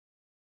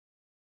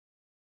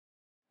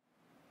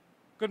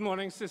Good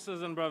morning,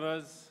 sisters and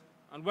brothers,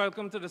 and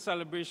welcome to the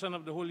celebration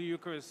of the Holy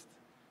Eucharist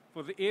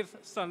for the 8th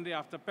Sunday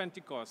after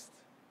Pentecost.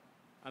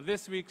 And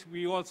this week,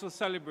 we also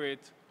celebrate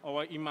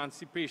our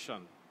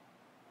Emancipation.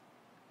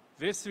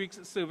 This week's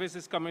service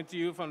is coming to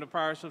you from the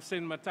parish of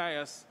St.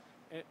 Matthias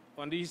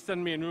on the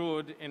Eastern Main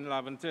Road in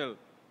Laventille.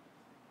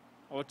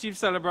 Our chief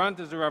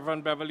celebrant is the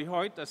Reverend Beverley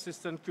Hoyte,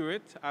 Assistant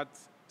Curate at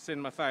St.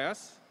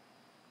 Matthias.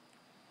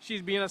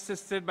 She's being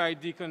assisted by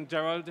Deacon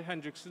Gerald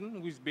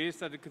Hendrickson, who is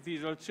based at the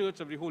Cathedral Church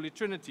of the Holy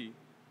Trinity.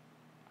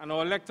 And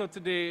our lector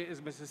today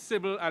is Mrs.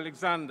 Sybil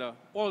Alexander,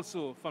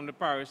 also from the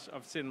parish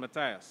of St.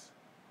 Matthias.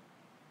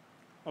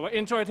 Our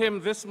introit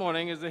hymn this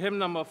morning is the hymn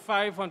number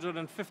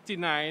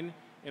 559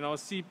 in our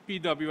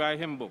CPWI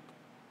hymn book,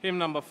 hymn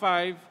number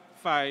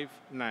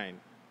 559.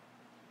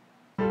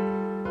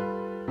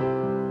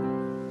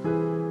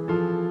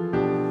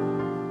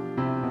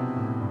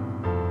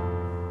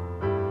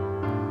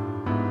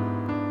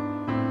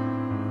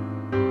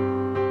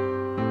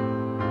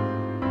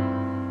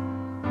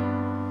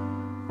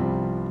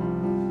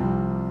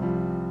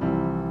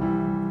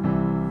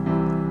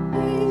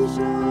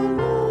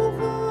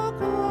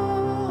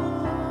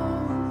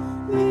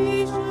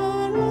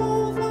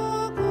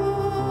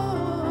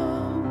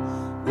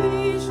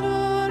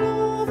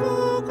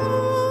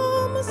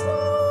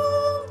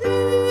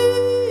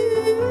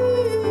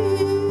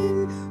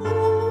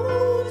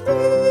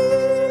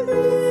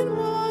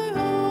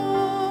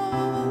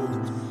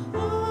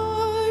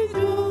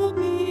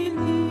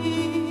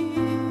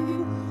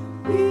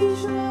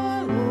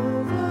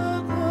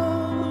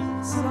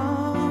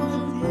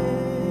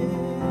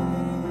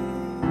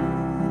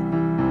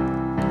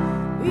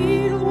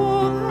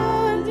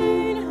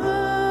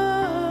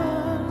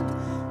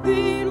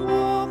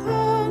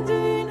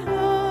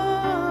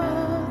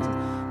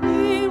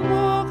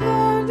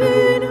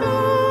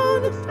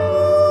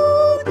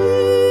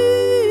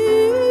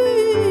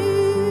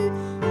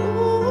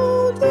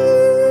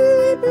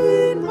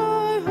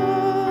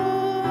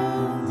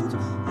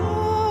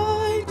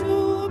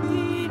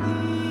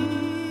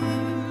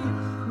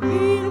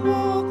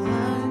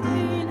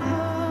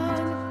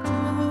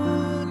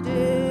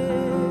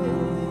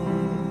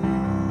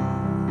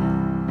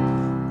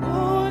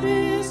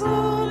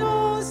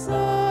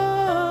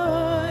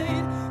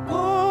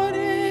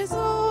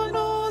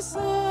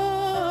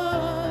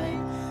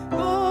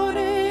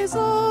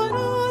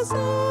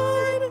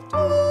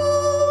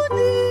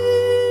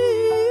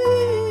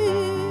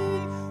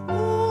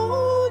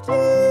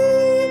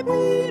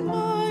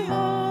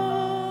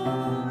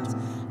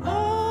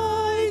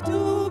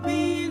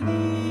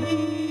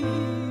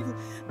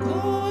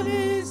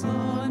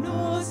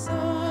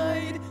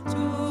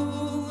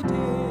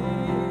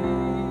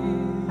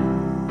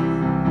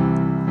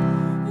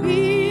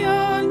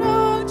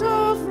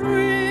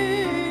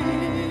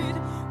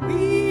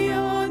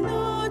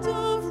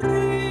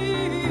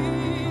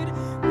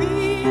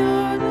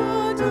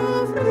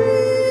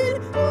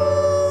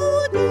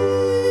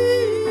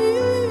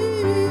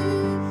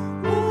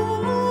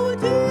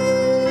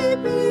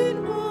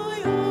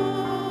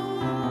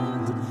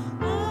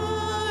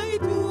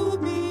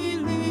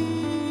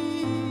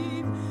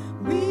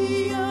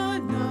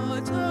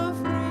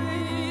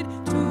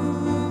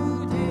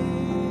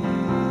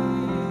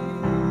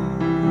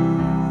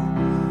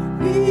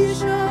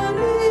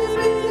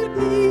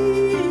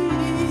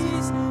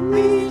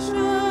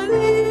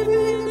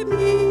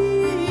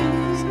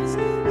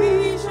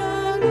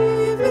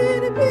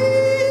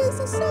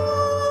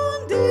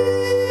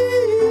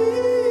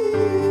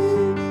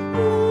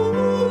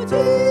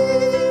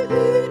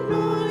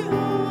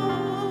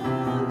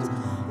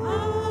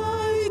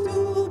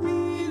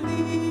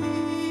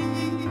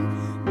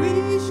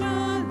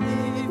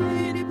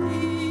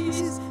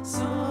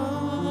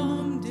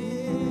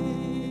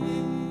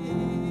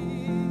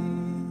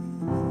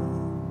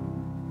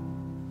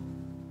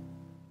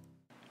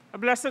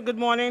 Blessed good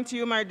morning to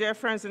you, my dear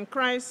friends in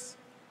Christ.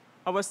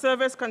 Our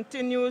service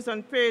continues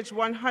on page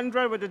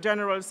 100 with the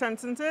general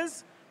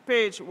sentences,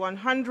 page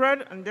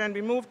 100, and then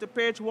we move to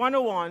page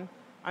 101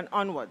 and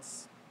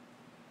onwards.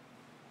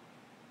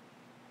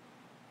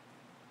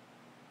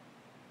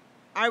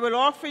 I will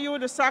offer you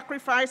the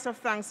sacrifice of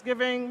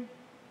thanksgiving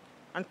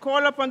and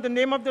call upon the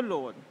name of the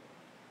Lord.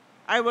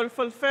 I will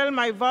fulfill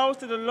my vows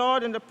to the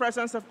Lord in the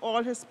presence of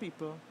all his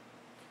people.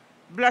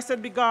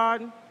 Blessed be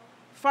God,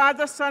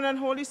 Father, Son, and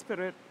Holy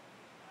Spirit.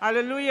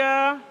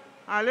 Alleluia,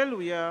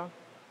 alleluia.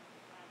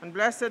 And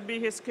blessed be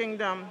his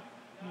kingdom,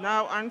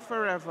 now and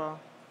forever.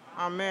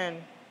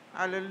 Amen.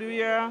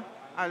 Alleluia,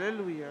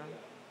 alleluia.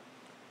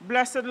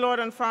 Blessed Lord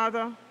and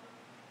Father,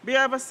 we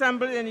have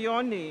assembled in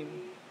your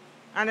name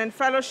and in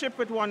fellowship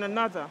with one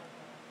another.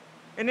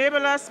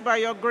 Enable us by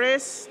your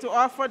grace to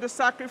offer the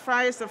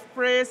sacrifice of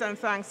praise and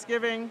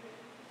thanksgiving,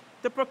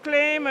 to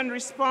proclaim and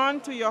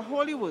respond to your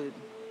holy word.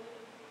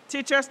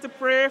 Teach us to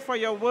pray for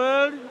your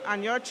world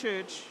and your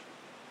church.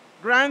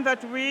 Grant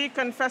that we,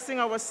 confessing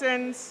our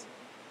sins,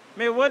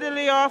 may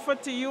worthily offer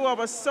to you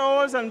our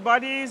souls and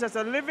bodies as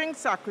a living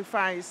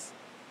sacrifice,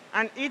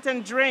 and eat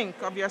and drink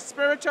of your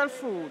spiritual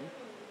food,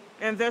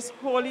 in this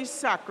holy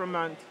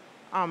sacrament.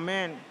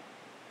 Amen.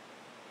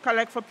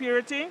 Collect for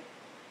purity.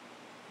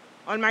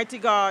 Almighty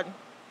God,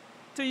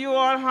 to you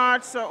all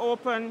hearts are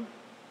open,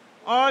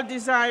 all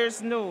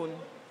desires known,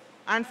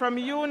 and from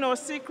you no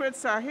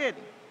secrets are hid.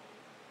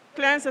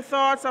 Cleanse the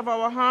thoughts of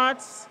our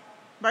hearts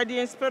by the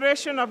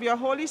inspiration of your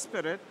Holy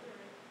Spirit,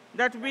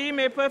 that we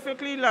may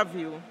perfectly love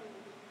you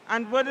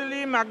and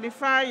worthily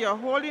magnify your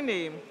holy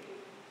name,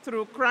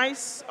 through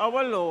Christ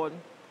our Lord.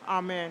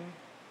 Amen.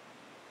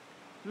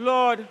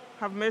 Lord,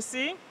 have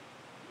mercy.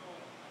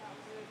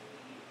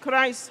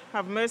 Christ,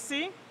 have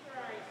mercy.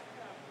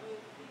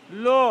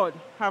 Lord,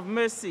 have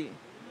mercy.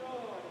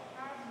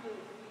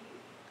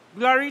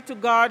 Glory to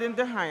God in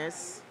the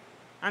highest,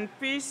 and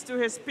peace to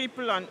his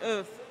people on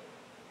earth.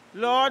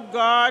 Lord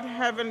God,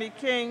 heavenly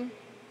King,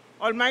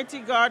 almighty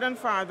God and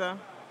Father,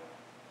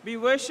 we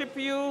worship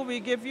you, we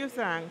give you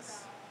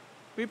thanks.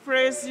 We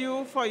praise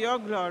you for your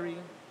glory.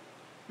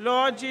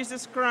 Lord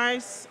Jesus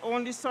Christ,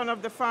 only Son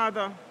of the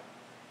Father,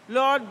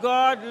 Lord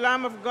God,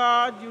 Lamb of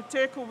God, you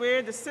take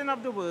away the sin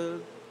of the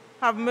world.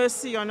 Have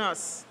mercy on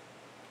us.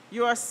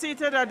 You are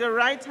seated at the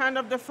right hand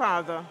of the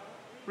Father.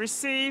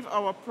 Receive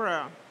our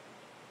prayer.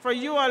 For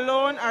you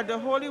alone are the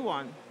Holy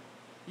One.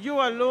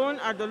 You alone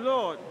are the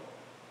Lord.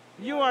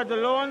 You are the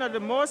Lord of the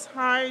Most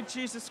High,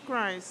 Jesus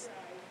Christ,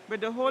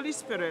 with the Holy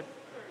Spirit,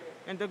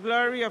 and the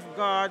glory of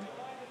God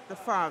the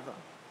Father.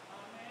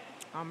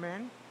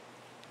 Amen.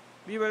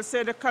 We will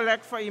say the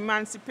collect for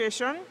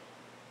emancipation.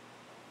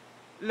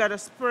 Let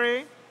us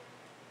pray.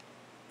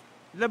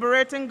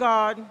 Liberating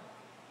God,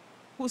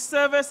 whose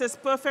service is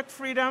perfect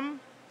freedom,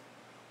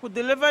 who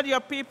delivered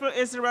your people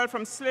Israel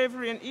from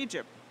slavery in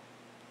Egypt.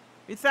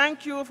 We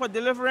thank you for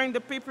delivering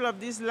the people of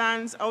these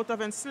lands out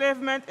of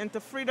enslavement into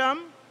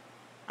freedom,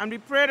 and we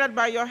pray that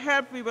by your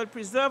help we will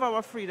preserve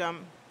our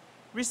freedom,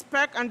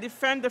 respect and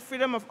defend the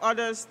freedom of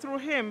others through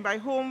him by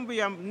whom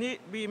we are made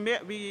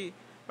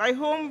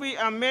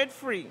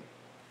free,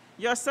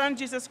 your Son,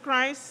 Jesus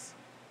Christ,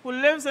 who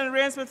lives and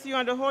reigns with you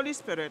and the Holy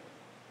Spirit,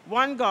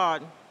 one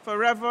God,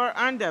 forever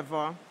and ever.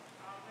 Amen.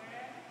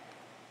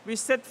 We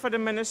sit for the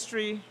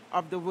ministry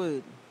of the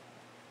word.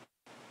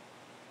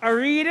 A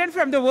reading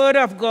from the word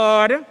of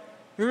God,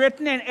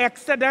 written in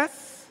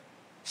Exodus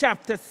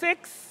chapter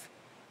 6,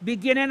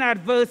 beginning at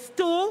verse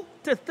 2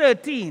 to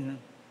 13.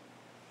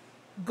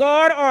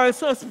 God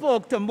also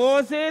spoke to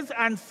Moses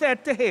and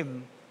said to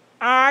him,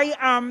 I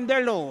am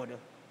the Lord.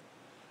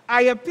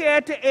 I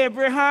appeared to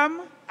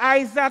Abraham,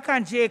 Isaac,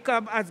 and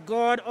Jacob as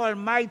God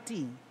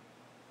Almighty,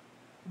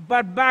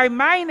 but by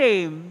my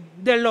name,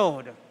 the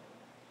Lord.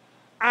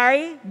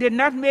 I did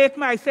not make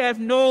myself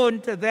known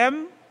to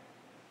them.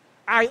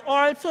 I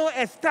also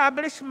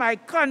established my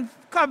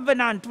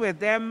covenant with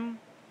them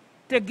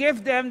to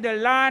give them the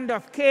land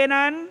of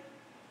Canaan,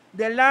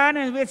 the land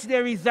in which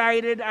they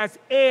resided as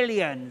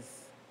aliens.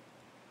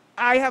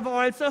 I have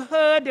also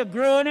heard the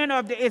groaning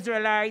of the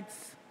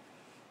Israelites,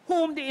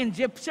 whom the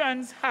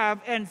Egyptians have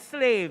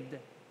enslaved,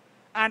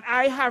 and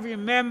I have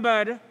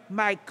remembered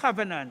my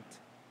covenant.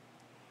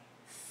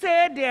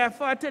 Say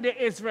therefore to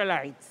the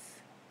Israelites,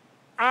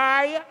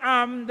 I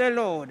am the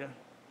Lord,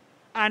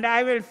 and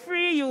I will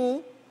free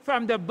you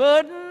from the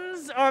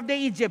burdens of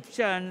the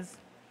Egyptians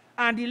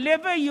and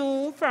deliver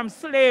you from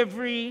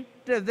slavery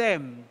to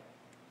them.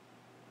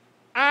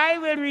 I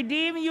will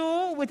redeem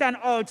you with an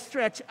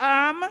outstretched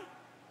arm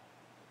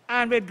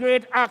and with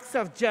great acts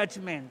of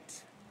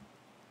judgment.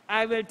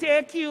 I will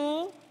take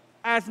you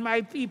as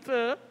my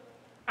people,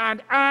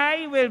 and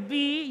I will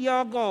be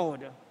your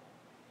God.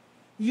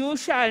 You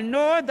shall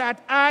know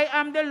that I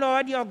am the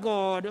Lord your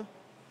God,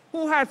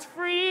 who has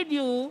freed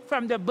you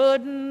from the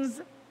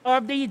burdens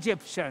of the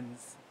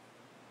Egyptians.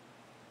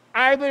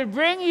 I will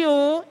bring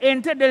you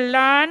into the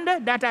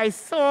land that I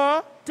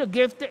swore to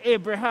give to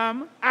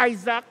Abraham,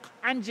 Isaac,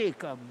 and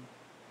Jacob.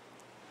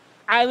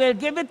 I will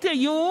give it to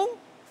you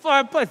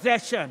for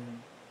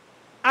possession.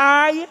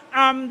 I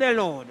am the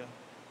Lord.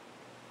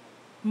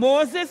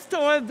 Moses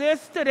told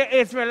this to the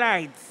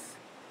Israelites,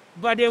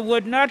 but they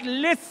would not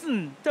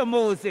listen to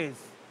Moses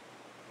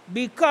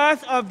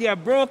because of their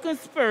broken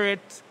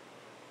spirit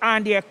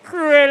and their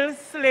cruel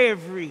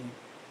slavery.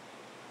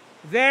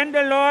 Then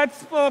the Lord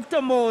spoke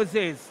to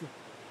Moses,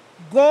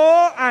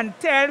 go and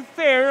tell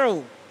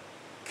Pharaoh,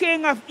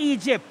 king of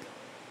Egypt,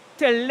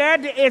 to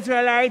let the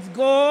Israelites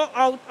go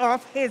out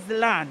of his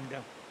land.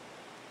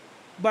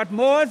 But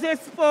Moses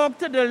spoke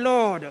to the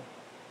Lord,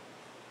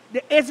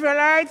 the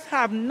Israelites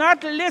have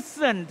not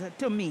listened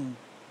to me.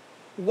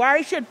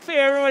 Why should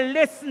Pharaoh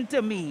listen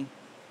to me,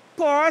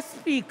 poor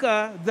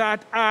speaker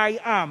that I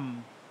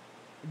am?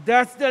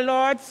 Thus the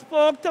Lord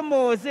spoke to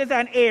Moses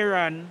and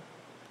Aaron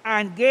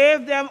and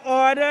gave them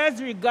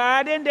orders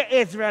regarding the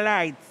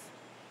Israelites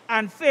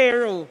and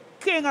Pharaoh,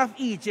 king of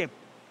Egypt,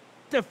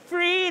 to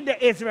free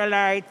the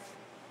Israelites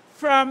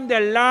from the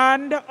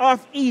land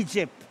of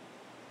Egypt.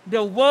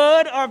 The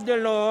word of the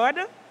Lord.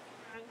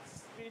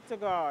 Thanks be to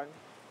God.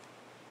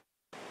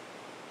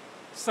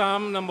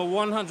 Psalm number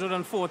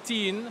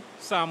 114,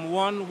 Psalm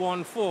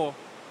 114,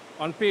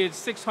 on page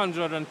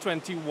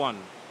 621.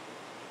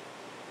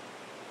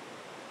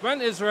 When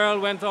Israel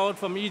went out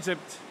from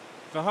Egypt,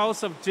 the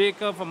house of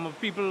Jacob from a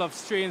people of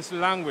strange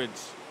language,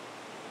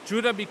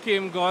 Judah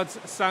became God's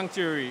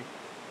sanctuary,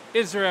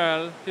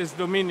 Israel his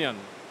dominion.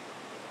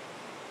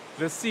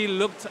 The sea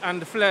looked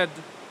and fled,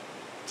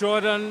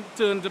 Jordan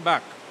turned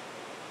back.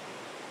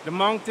 The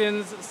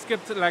mountains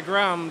skipped like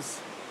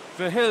rams,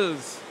 the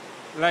hills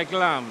like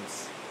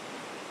lambs.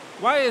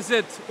 Why is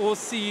it, O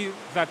sea,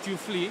 that you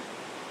flee?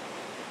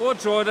 O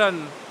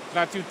Jordan,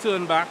 that you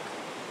turn back?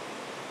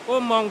 O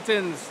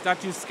mountains,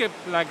 that you skip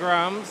like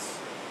rams?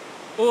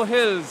 O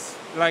hills,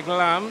 like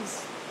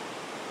lambs?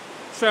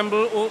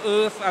 Tremble, O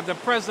earth, at the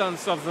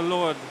presence of the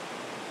Lord,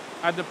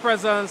 at the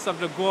presence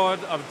of the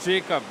God of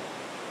Jacob,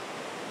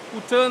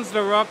 who turns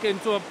the rock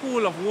into a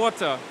pool of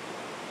water,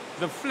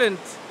 the flint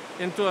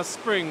into a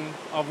spring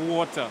of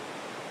water.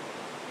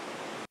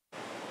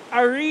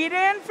 A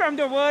reading from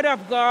the Word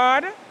of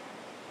God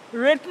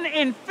written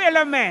in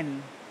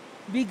Philemon,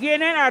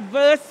 beginning at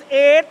verse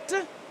 8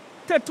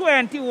 to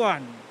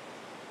 21.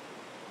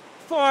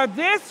 For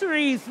this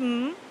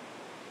reason,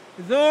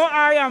 though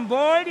I am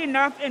bold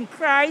enough in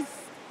Christ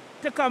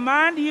to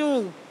command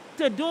you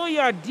to do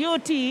your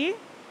duty,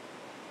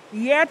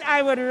 yet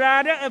I would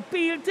rather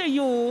appeal to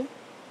you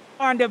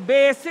on the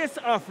basis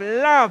of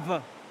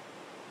love.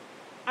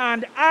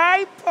 And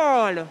I,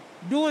 Paul,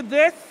 do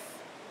this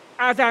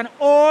as an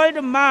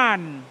old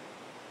man,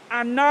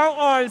 and now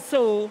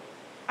also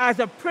as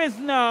a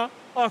prisoner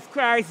of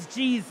Christ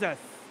Jesus.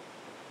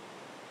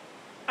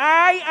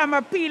 I am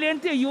appealing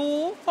to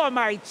you for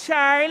my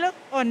child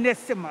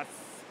Onesimus,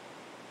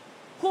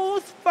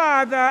 whose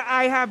father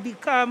I have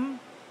become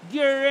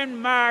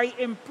during my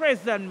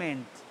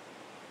imprisonment.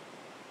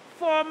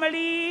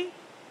 Formerly,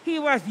 he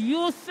was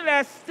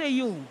useless to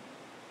you,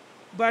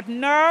 but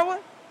now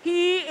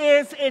he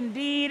is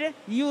indeed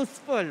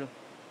useful,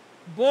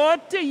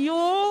 both to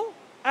you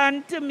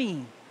and to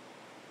me.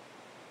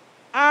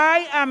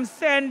 I am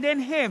sending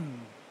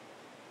him,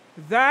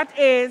 that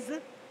is,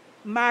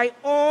 my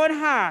own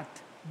heart,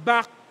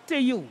 back to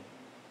you.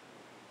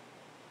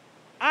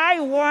 I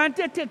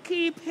wanted to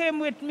keep him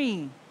with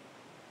me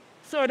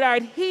so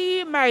that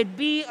he might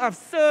be of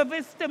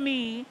service to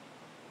me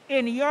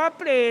in your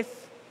place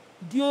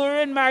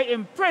during my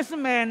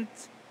imprisonment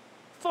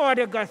for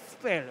the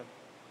gospel.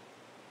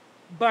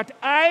 But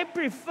I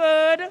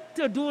preferred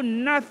to do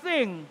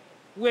nothing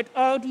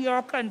without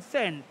your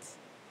consent,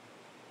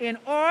 in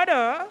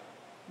order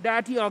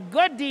that your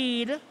good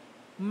deed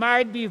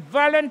might be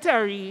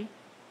voluntary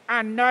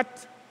and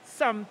not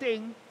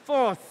something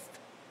forced.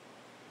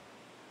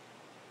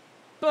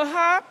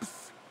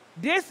 Perhaps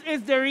this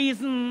is the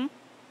reason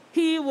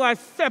he was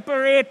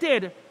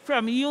separated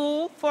from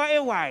you for a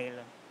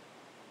while,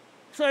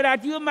 so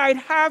that you might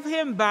have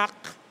him back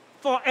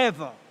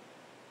forever,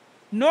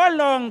 no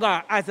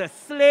longer as a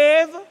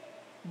slave,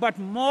 but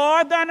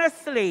more than a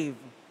slave,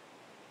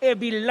 a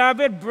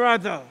beloved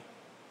brother,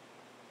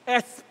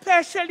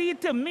 especially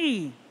to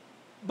me,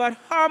 but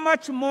how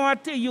much more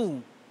to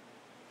you,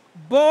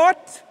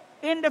 both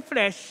in the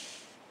flesh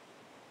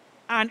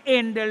and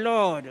in the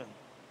Lord.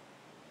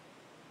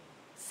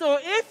 So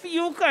if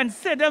you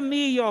consider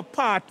me your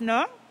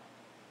partner,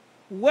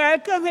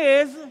 welcome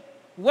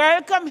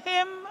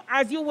him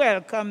as you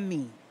welcome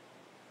me.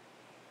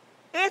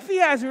 If he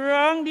has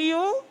wronged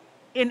you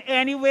in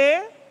any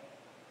way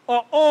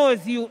or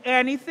owes you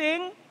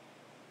anything,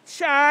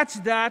 charge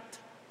that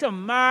to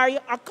my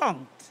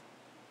account.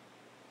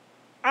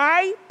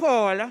 I,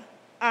 Paul,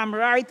 am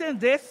writing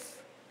this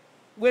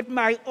with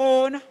my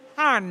own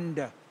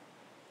hand.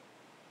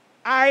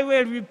 I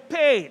will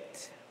repay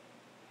it.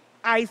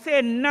 I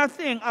say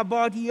nothing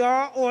about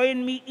your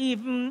owing me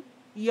even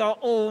your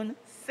own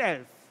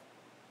self.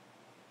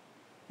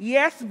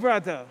 Yes,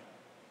 brother,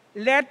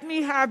 let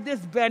me have this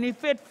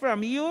benefit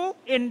from you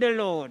in the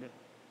Lord.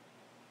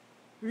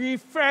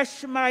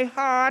 Refresh my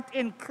heart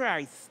in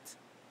Christ.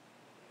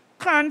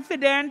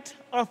 Confident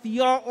of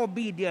your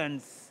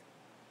obedience,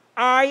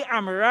 I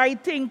am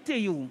writing to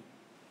you,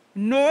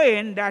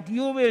 knowing that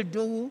you will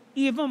do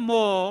even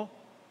more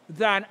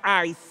than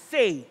I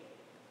say.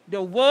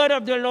 The word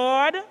of the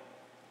Lord.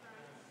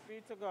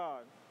 Be to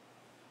God.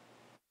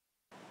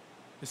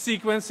 The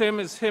sequence hymn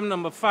is hymn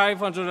number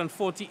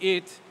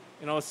 548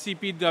 in our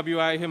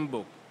CPWI hymn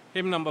book.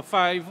 Hymn number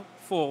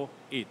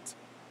 548.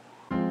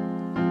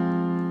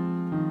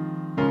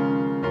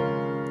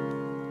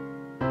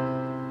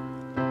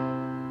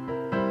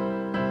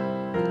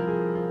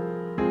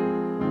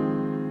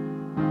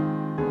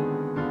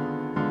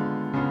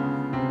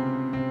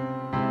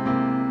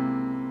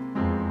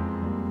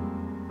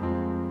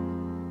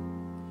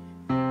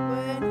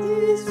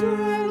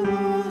 Israel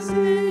was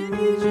in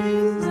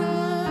Egypt's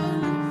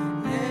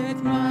land, let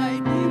my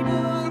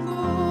people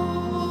go.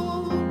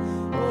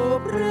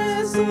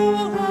 Oppressed so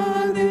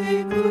hard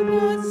they could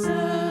not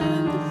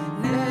stand,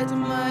 let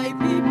my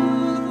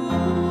people go.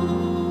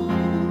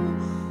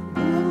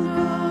 But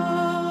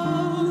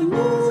now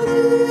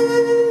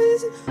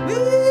Moses,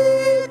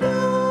 way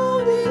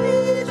down in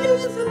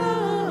Egypt's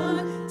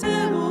land,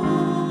 tell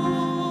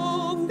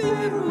of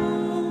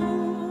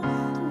Pharaoh,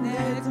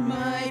 let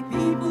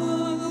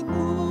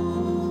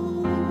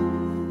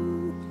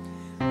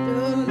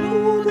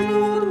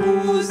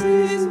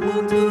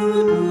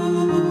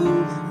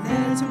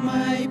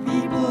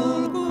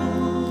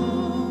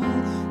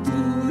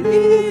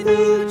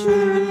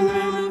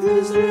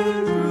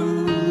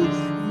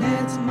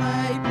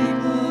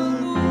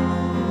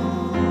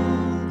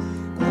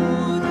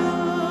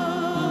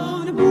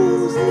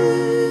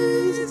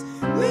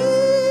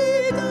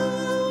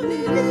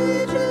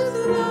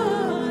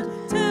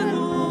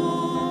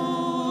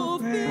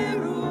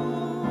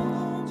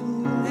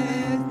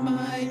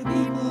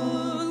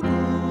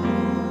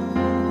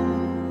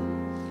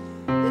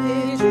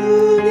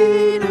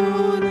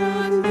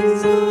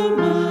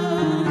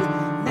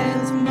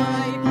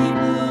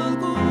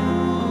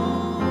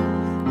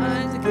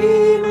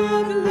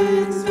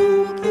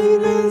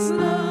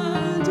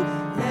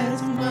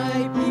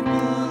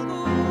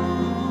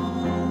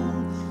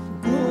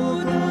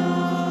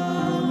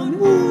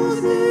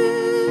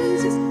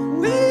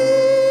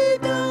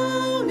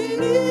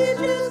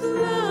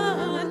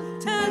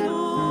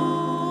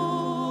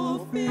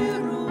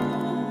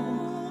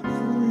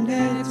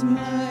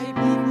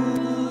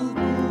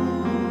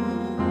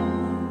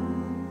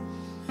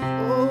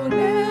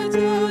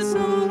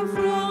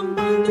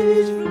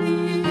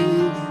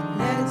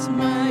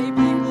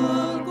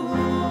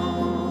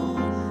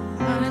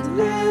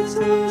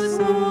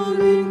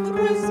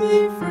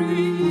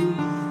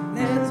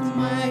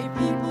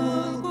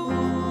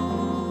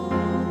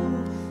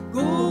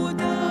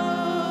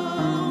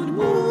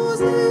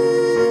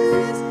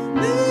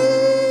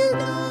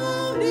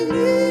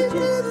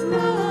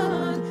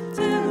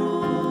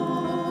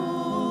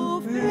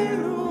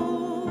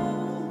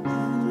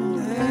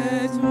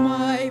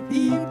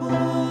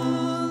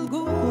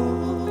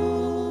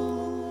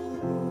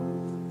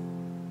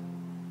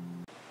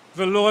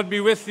The Lord be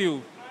with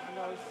you. And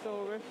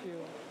also with you.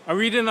 A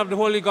reading of the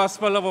Holy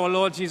Gospel of our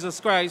Lord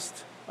Jesus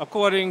Christ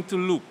according to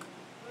Luke.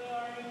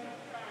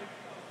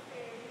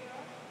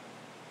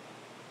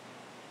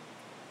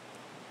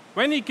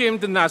 When he came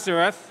to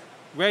Nazareth,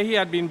 where he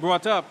had been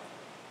brought up,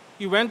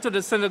 he went to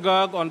the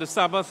synagogue on the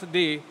Sabbath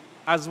day,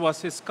 as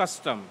was his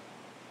custom.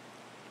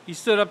 He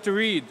stood up to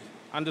read,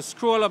 and the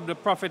scroll of the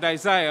prophet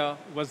Isaiah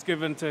was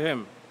given to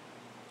him.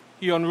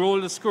 He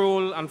unrolled the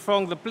scroll and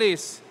found the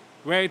place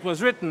where it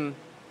was written,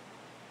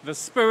 "The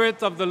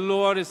Spirit of the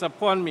Lord is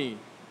upon me,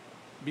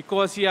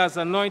 because he has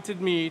anointed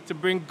me to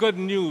bring good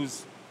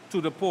news to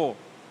the poor.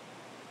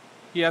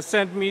 He has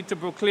sent me to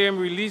proclaim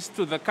release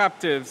to the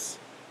captives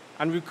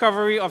and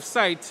recovery of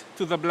sight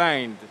to the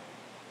blind,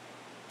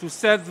 to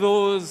set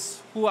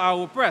those who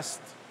are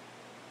oppressed,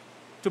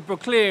 to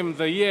proclaim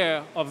the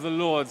year of the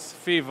Lord's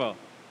favor."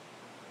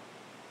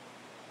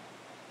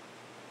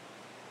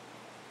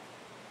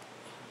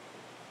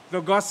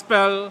 The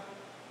Gospel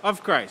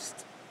of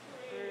Christ.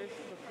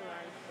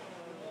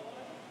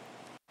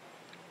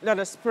 Let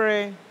us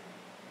pray.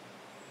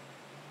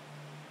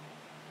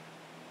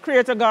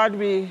 Creator God,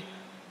 we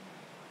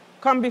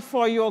come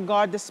before you, O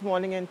God, this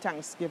morning in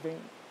thanksgiving.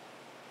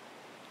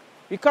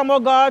 We come, O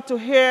God, to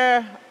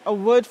hear a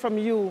word from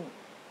you.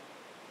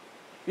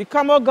 We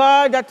come, O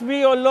God, that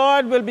we, O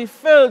Lord, will be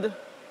filled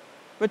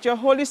with your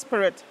Holy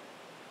Spirit.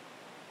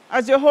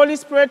 As your Holy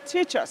Spirit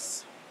teach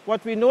us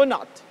what we know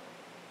not.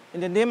 In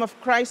the name of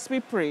Christ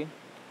we pray.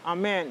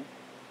 Amen.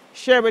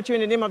 Share with you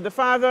in the name of the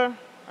Father,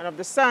 and of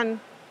the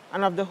Son,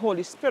 and of the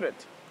Holy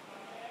Spirit.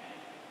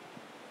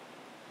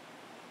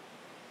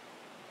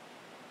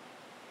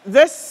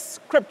 This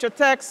scripture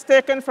text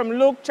taken from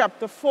Luke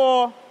chapter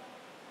 4,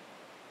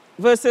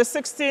 verses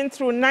 16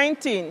 through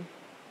 19,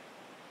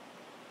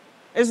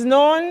 is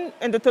known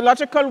in the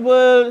theological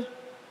world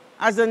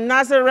as the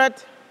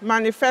Nazareth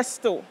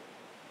Manifesto,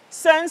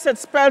 since it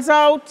spells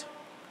out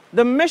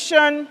the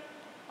mission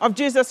of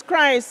Jesus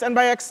Christ and,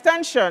 by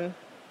extension,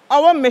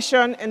 our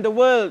mission in the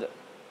world.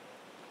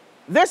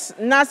 This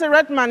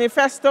Nazareth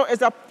Manifesto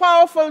is a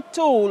powerful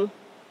tool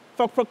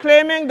for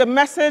proclaiming the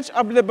message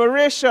of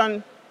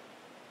liberation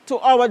to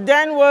our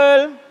then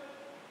world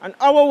and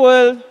our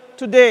world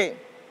today.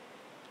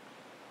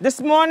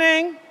 This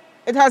morning,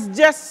 it has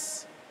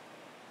just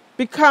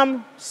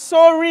become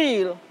so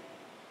real,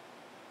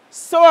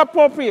 so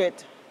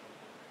appropriate,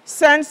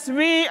 since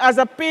we as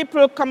a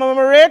people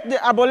commemorate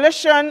the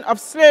abolition of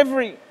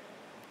slavery,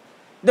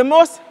 the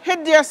most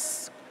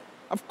hideous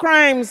of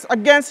crimes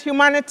against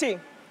humanity,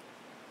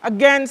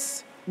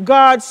 against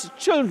God's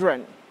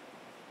children.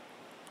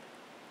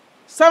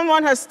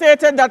 Someone has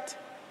stated that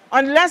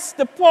unless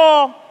the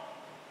poor,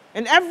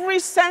 in every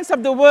sense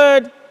of the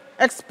word,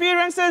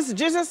 experiences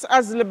Jesus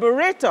as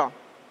liberator,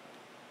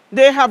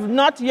 they have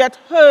not yet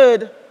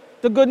heard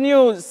the good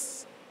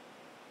news.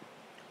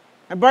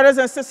 And brothers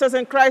and sisters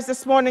in Christ,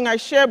 this morning I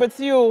share with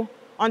you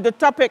on the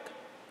topic,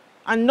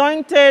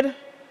 anointed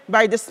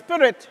by the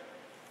Spirit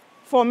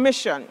for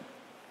mission.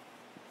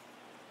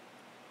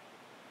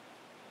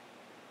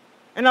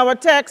 In our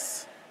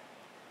text,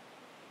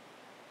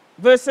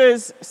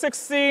 verses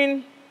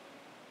 16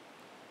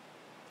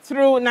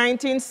 through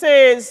 19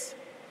 says,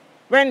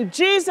 when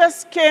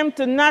Jesus came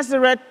to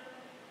Nazareth,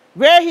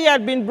 where he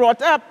had been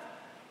brought up,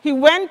 he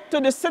went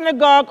to the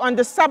synagogue on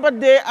the Sabbath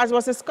day, as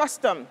was his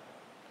custom.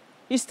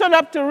 He stood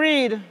up to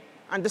read,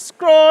 and the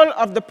scroll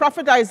of the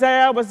prophet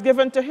Isaiah was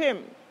given to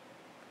him.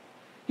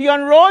 He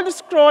unrolled the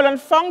scroll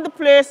and found the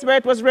place where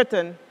it was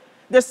written,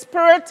 "The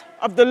Spirit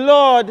of the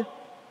Lord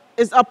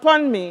is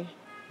upon me,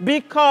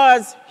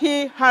 because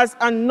he has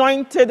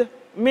anointed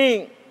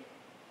me."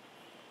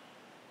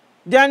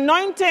 The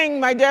anointing,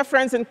 my dear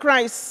friends in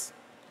Christ,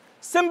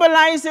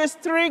 symbolizes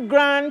three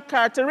grand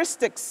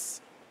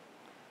characteristics.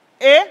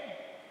 A,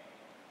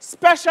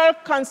 special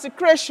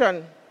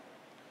consecration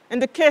in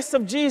the case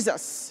of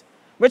Jesus,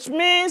 which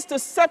means to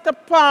set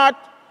apart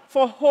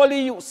for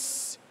holy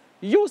use,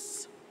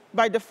 use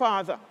by the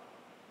Father.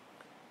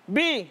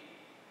 B,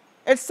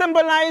 it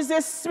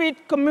symbolizes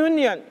sweet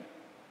communion,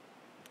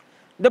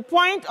 the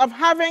point of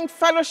having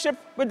fellowship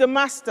with the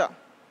Master.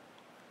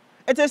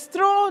 It is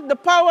through the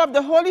power of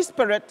the Holy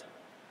Spirit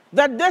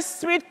that this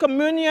sweet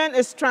communion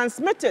is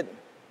transmitted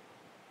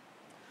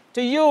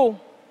to you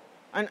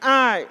and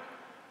I.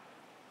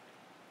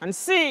 And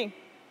C,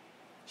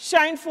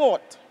 shine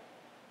forth.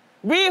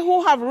 We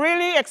who have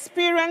really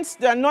experienced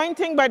the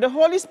anointing by the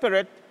Holy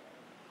Spirit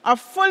are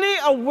fully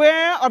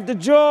aware of the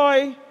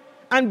joy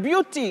and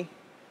beauty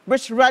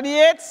which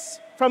radiates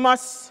from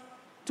us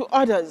to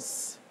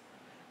others.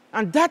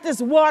 And that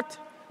is what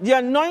the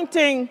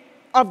anointing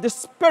of the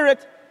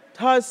Spirit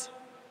does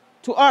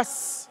to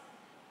us.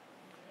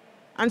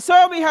 And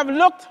so we have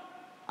looked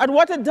at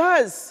what it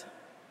does.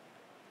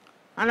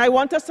 And I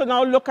want us to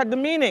now look at the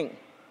meaning,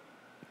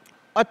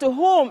 or to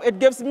whom it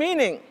gives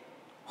meaning.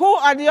 Who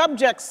are the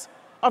objects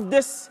of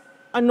this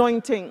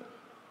anointing?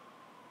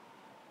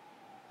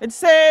 It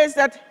says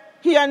that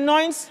he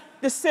anoints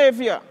the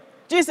Savior.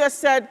 Jesus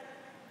said,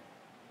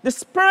 The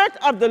Spirit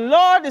of the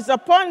Lord is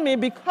upon me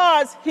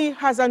because he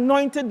has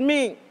anointed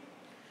me.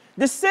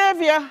 The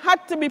Savior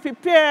had to be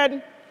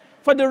prepared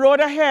for the road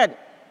ahead,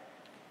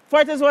 for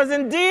it was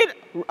indeed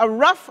a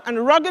rough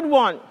and rugged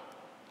one,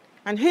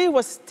 and he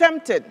was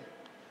tempted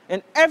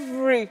in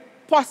every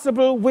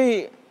possible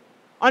way,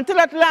 until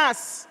at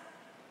last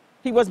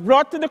he was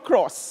brought to the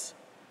cross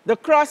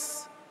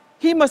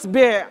he must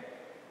bear,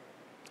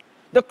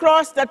 the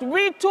cross that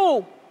we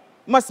too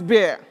must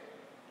bear.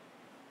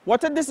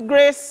 What a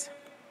disgrace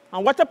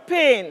and what a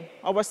pain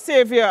our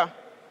Savior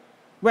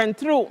went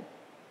through.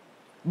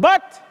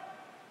 But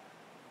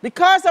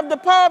because of the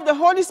power of the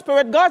Holy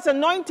Spirit, God's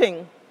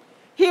anointing,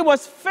 he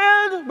was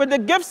filled with the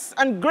gifts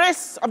and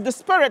grace of the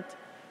Spirit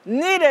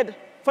needed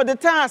for the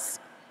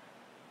task.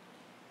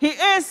 He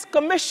is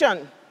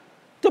commissioned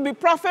to be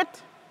prophet,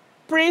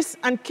 priest,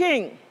 and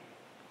king.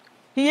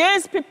 He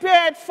is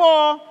prepared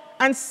for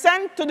and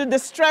sent to the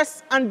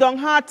distressed and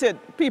downhearted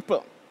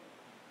people.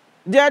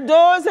 There are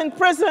those in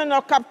prison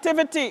or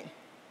captivity,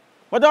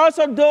 but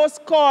also those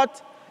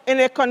caught in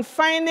a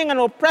confining and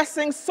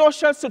oppressing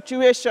social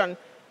situation,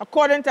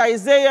 according to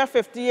Isaiah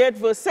 58,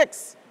 verse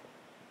 6.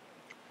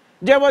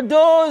 There were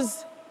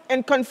those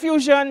in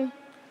confusion,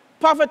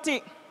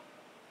 poverty,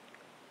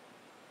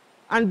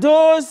 and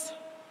those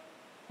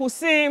who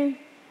seemed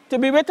to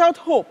be without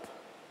hope.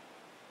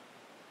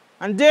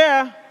 And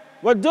there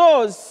were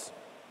those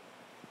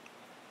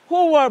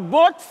who were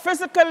both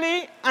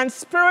physically and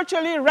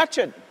spiritually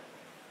wretched.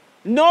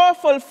 No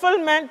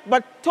fulfillment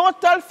but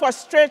total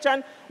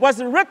frustration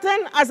was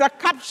written as a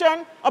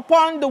caption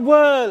upon the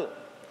world.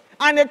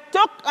 And it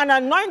took an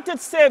anointed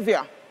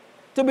Savior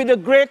to be the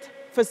great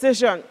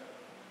physician.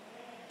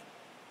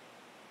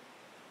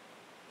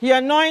 He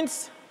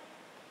anoints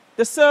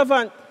the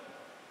servant.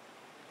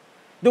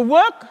 The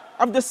work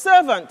of the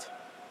servant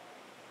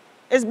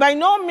is by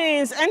no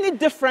means any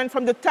different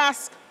from the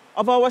task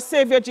of our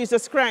Savior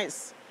Jesus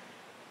Christ.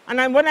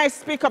 And when I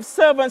speak of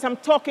servants, I'm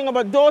talking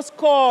about those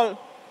called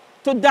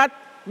to that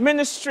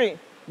ministry,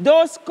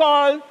 those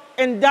called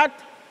in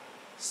that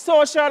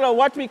social, or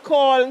what we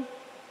call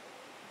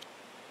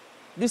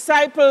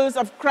disciples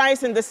of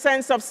Christ, in the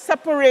sense of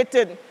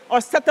separated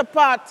or set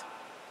apart,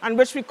 and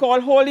which we call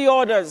holy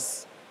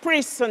orders,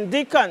 priests and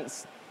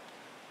deacons.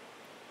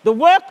 The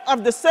work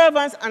of the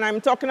servants, and I'm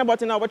talking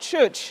about in our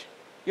church,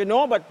 you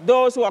know, but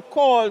those who are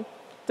called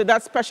to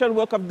that special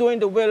work of doing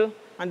the will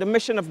and the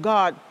mission of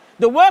God.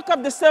 The work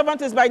of the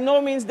servant is by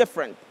no means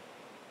different.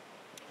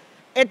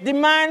 It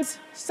demands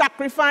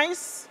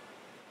sacrifice,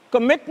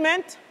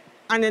 commitment,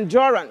 and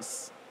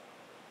endurance.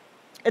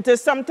 It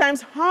is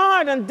sometimes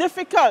hard and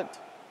difficult.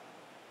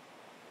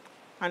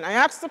 And I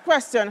ask the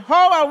question,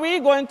 how are we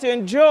going to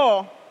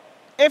endure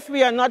if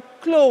we are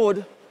not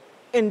clothed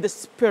in the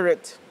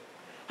Spirit?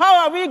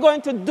 How are we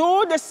going to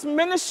do this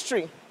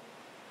ministry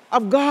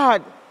of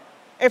God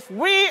if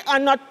we are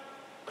not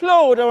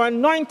clothed or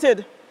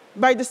anointed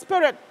by the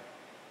Spirit?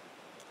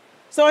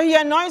 So he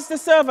anoints the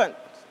servant.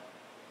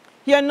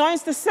 He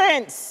anoints the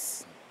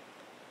saints.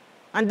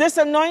 And this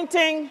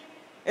anointing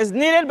is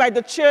needed by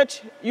the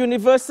church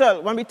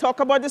universal when we talk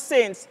about the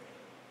saints,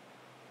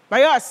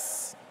 by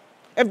us.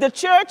 If the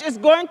church is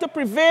going to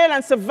prevail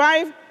and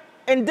survive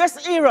in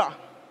this era,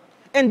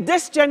 in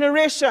this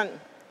generation,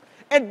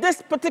 at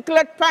this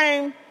particular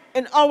time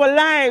in our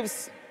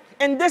lives,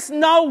 in this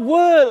now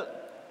world,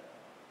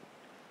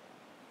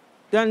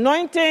 the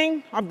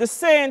anointing of the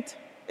saint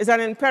is an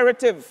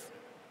imperative.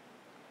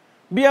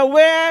 Be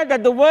aware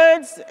that the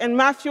words in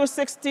Matthew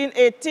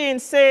 16:18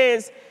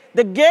 says,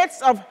 the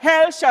gates of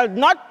hell shall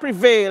not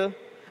prevail,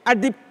 are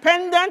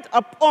dependent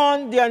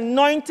upon the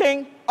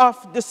anointing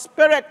of the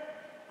Spirit.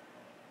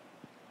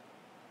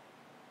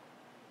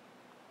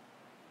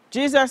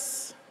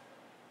 Jesus,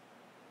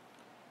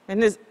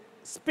 in his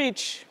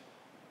speech,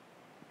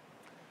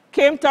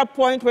 came to a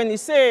point when he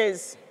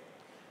says,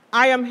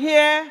 I am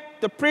here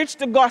to preach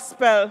the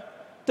gospel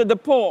to the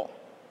poor,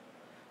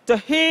 to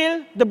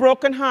heal the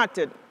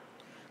brokenhearted,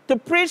 to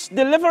preach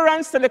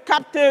deliverance to the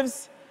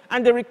captives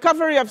and the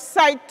recovery of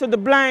sight to the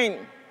blind,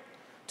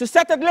 to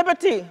set at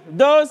liberty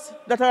those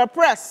that are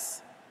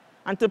oppressed,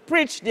 and to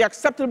preach the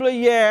acceptable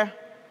year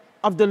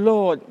of the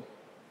Lord.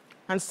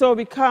 And so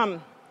we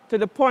come to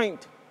the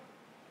point,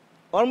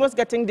 almost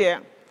getting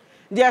there,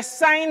 the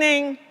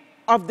assigning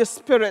of the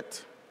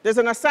Spirit. There's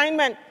an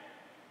assignment.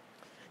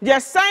 The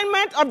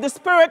assignment of the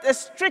Spirit is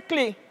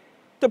strictly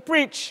to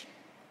preach.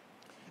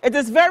 It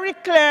is very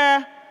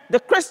clear the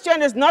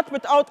Christian is not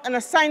without an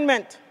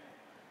assignment.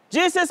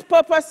 Jesus'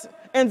 purpose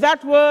in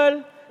that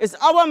world is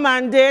our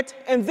mandate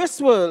in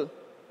this world.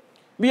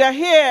 We are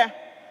here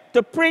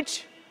to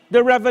preach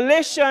the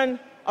revelation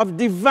of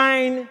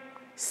divine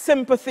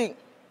sympathy.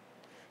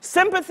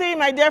 Sympathy,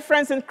 my dear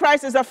friends in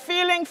Christ, is a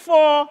feeling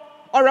for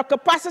or a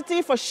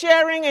capacity for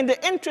sharing in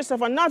the interests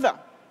of another.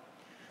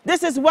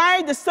 This is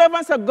why the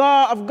servants of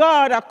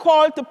God are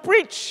called to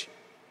preach.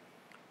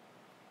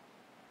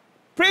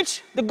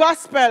 Preach the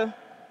gospel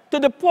to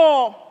the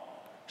poor,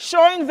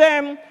 showing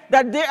them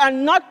that they are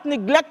not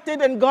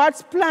neglected in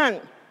God's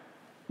plan.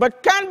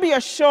 but can be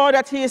assured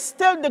that he is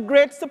still the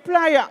great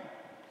supplier.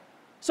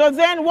 So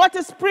then, what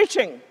is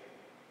preaching?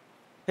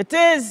 It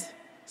is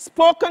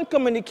spoken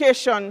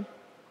communication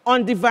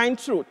on divine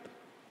truth.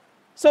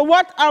 So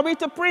what are we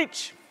to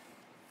preach?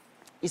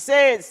 He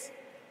says,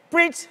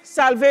 preach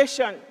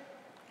salvation.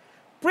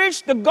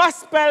 Preach the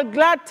gospel,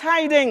 glad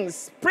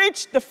tidings.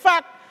 Preach the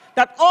fact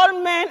that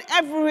all men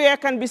everywhere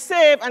can be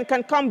saved and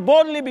can come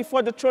boldly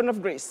before the throne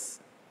of grace.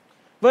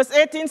 Verse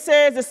 18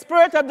 says, the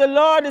Spirit of the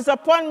Lord is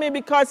upon me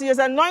because he has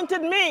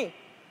anointed me,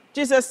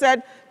 Jesus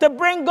said, to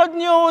bring good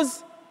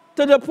news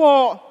to the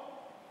poor.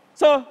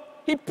 So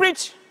he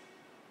preached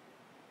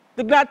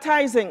the glad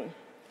tidings.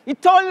 He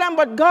told them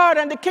about God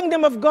and the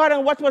kingdom of God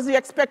and what was the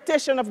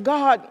expectation of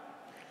God.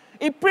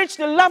 He preached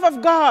the love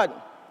of God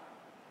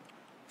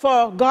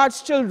for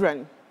God's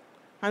children.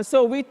 And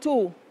so we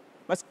too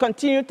must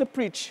continue to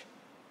preach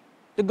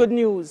the good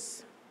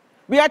news.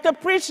 We are to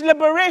preach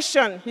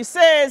liberation. He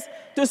says,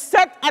 to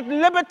set at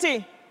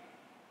liberty.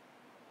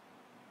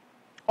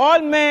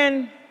 All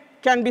men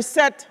can be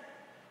set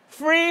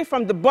free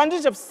from the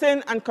bondage of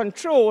sin and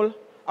control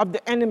of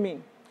the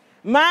enemy.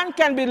 Man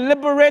can be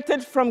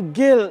liberated from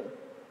guilt.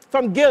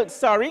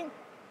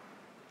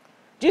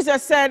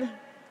 Jesus said,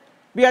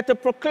 we are to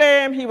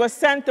proclaim, he was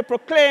sent to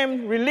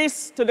proclaim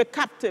release to the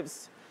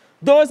captives.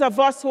 Those of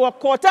us who are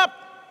caught up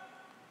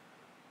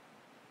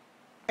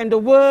in the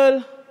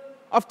world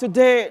of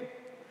today.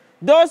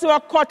 Those who are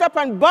caught up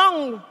and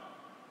bound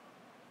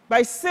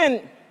by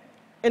sin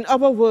in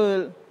our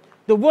world.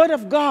 The word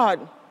of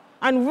God.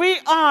 And we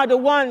are the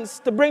ones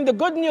to bring the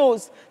good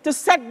news, to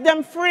set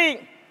them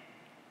free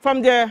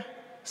from their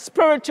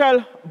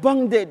spiritual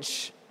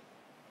bondage.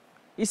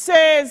 He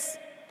says,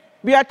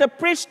 we are to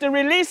preach the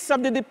release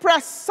of the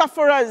depressed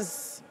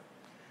sufferers.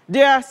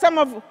 There are some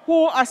of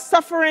who are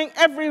suffering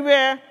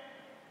everywhere,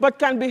 but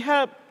can be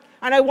helped.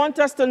 And I want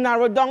us to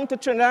narrow down to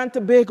Trinidad and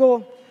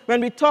Tobago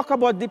when we talk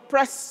about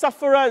depressed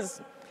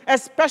sufferers,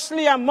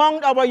 especially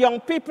among our young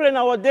people in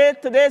our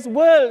today's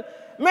world.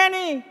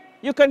 Many,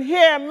 you can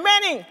hear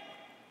many,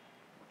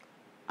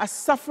 are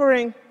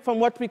suffering from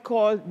what we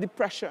call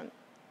depression.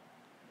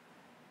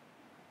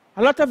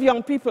 A lot of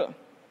young people.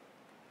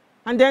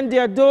 And then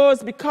there are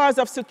those, because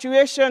of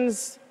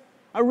situations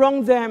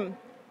around them,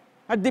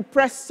 are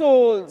depressed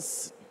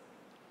souls.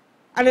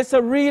 And it's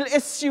a real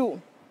issue.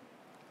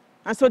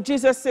 And so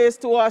Jesus says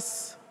to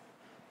us,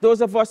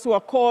 those of us who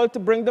are called to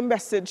bring the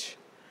message,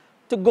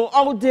 to go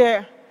out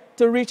there,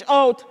 to reach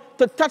out,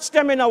 to touch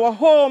them in our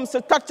homes,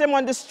 to touch them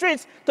on the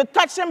streets, to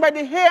touch them by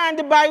the hair and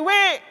the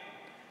byway,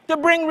 to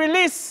bring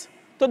release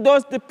to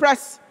those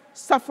depressed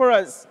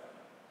sufferers.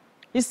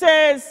 He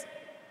says,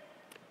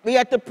 we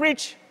have to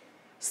preach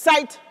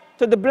sight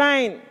to the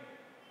blind.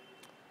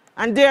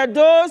 And there are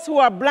those who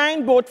are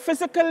blind both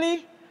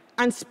physically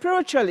and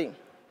spiritually.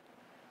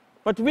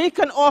 But we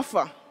can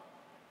offer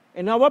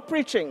in our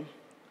preaching,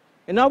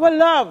 in our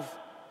love,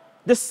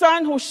 the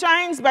sun who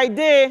shines by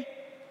day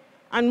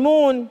and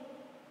moon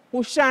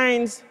who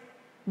shines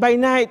by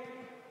night.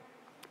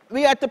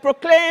 We are to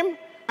proclaim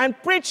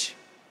and preach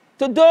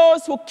to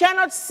those who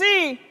cannot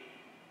see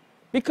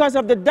because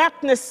of the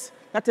darkness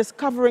that is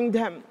covering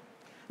them.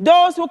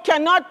 Those who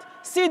cannot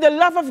see the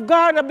love of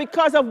God or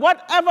because of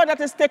whatever that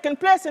is taking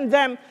place in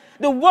them,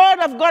 the word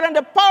of God and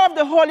the power of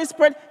the Holy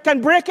Spirit can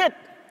break it.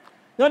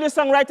 You know, the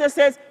songwriter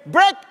says,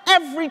 break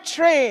every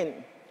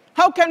chain.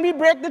 How can we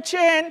break the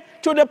chain?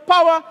 Through the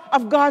power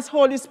of God's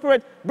Holy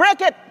Spirit.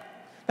 Break it,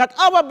 that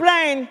our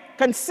blind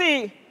can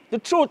see the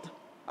truth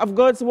of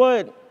God's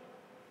word.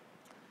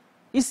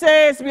 He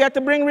says we have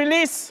to bring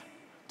release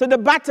to the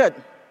battered.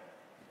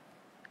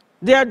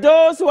 There are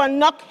those who are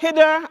knocked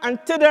hither and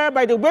thither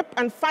by the whip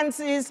and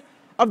fancies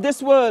of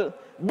this world,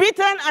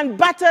 beaten and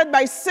battered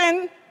by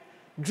sin,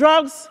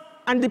 drugs,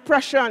 and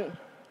depression.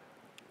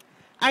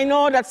 I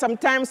know that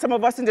sometimes some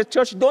of us in the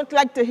church don't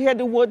like to hear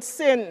the word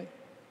sin,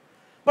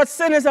 but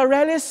sin is a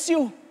real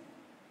issue.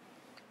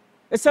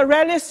 It's a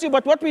real issue,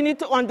 but what we need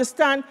to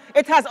understand,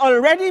 it has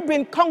already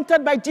been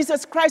conquered by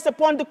Jesus Christ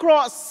upon the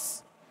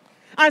cross.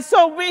 And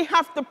so we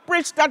have to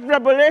preach that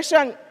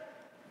revelation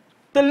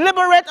to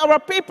liberate our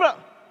people.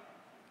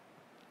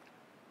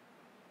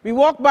 We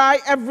walk by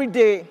every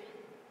day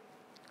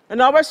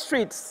in our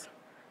streets.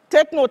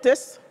 Take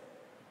notice.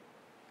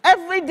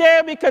 Every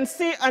day we can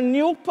see a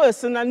new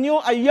person,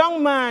 a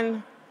young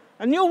man,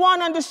 a new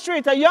one on the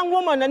street, a young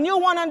woman, a new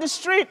one on the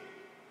street.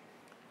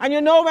 And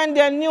you know when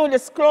they're new,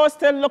 this clothes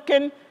still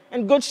looking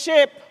in good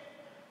shape.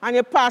 And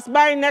you pass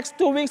by next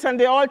 2 weeks and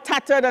they're all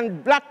tattered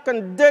and black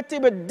and dirty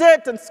with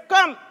dirt and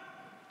scum.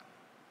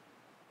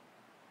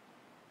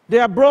 They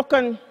are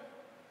broken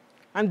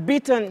and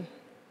beaten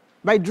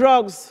by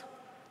drugs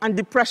and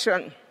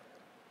depression.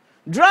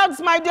 Drugs,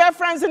 my dear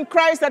friends in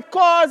Christ, that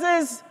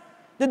causes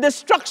the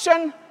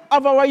destruction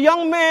of our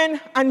young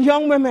men and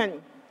young women.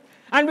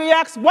 And we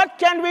ask, what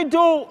can we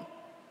do?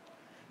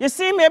 You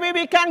see, maybe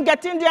we can't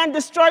get in there and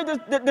destroy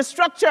the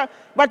structure,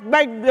 but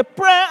by the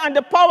prayer and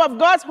the power of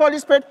God's Holy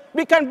Spirit,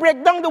 we can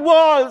break down the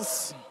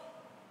walls.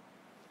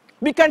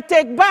 We can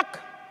take back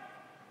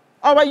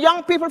our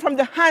young people from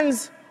the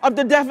hands of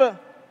the devil.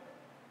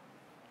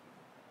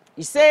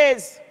 He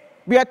says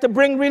we are to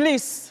bring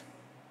release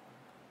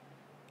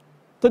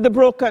to the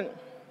broken.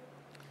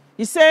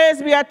 He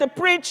says we are to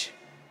preach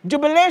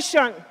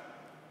jubilation,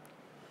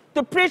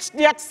 to preach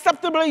the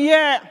acceptable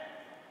year.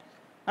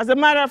 As a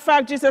matter of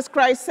fact, Jesus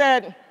Christ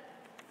said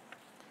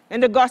in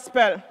the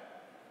gospel,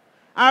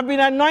 I've been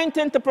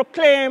anointed to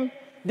proclaim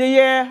the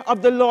year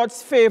of the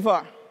Lord's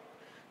favor.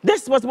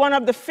 This was one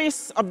of the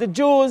feasts of the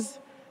Jews,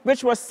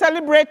 which was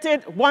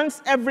celebrated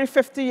once every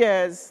 50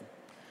 years,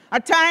 a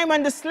time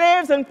when the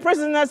slaves and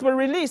prisoners were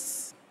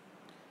released.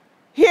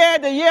 Here,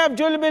 the year of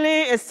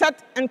Jubilee is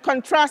set in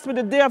contrast with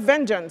the day of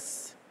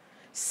vengeance.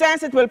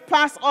 Since it will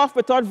pass off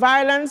without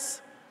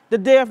violence, the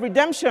day of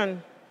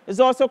redemption is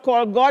also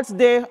called God's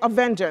day of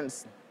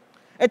vengeance.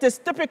 It is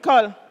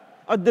typical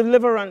of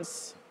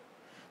deliverance.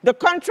 The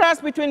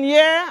contrast between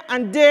year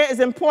and day is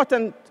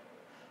important.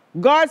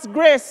 God's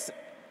grace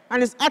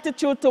and his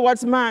attitude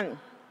towards man.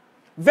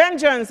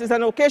 Vengeance is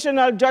an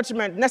occasional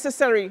judgment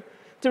necessary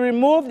to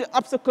remove the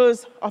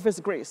obstacles of his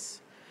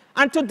grace.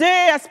 And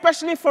today,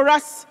 especially for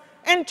us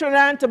in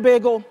Trinidad and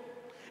Tobago,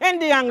 in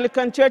the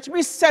Anglican Church,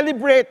 we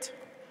celebrate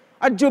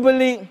a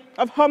jubilee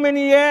of how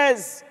many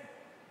years?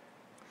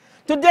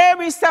 Today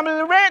we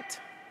celebrate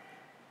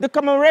the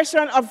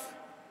commemoration of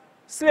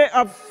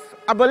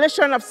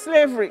abolition of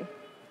slavery.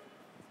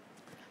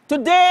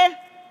 Today,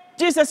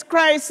 Jesus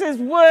Christ's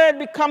word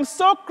becomes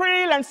so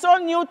real and so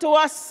new to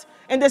us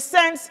in the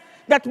sense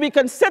that we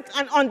can sit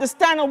and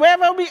understand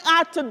wherever we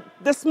are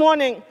this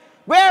morning,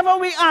 wherever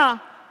we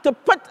are, to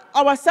put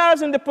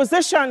ourselves in the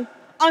position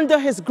under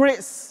his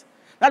grace.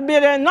 That by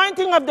the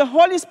anointing of the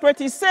Holy Spirit,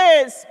 he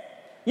says,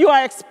 you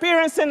are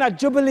experiencing a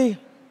jubilee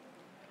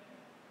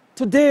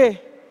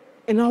today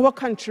in our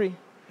country,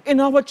 in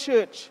our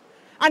church.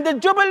 And the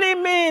jubilee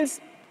means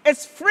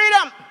it's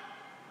freedom.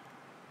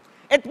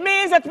 It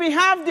means that we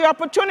have the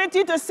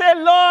opportunity to say,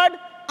 Lord,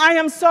 I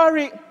am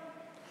sorry.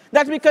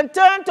 That we can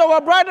turn to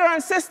our brother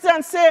and sister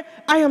and say,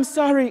 I am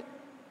sorry.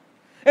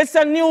 It's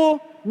a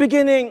new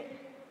beginning.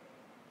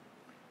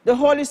 The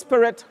Holy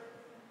Spirit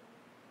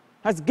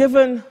has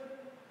given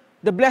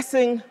the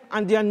blessing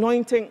and the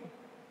anointing.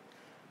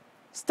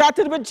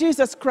 Started with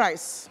Jesus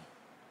Christ.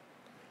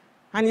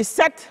 And he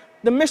set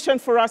the mission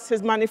for us,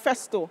 his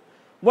manifesto,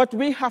 what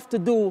we have to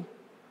do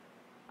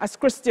as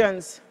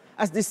Christians,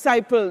 as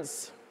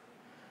disciples,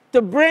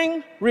 to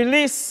bring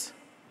release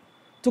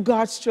to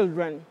God's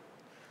children,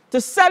 to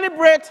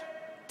celebrate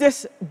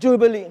this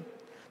Jubilee,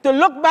 to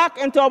look back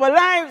into our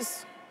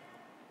lives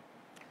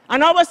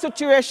and our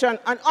situation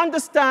and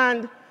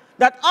understand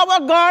that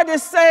our God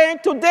is saying,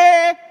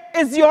 today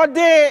is your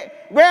day.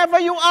 Wherever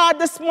you are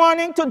this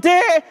morning,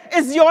 today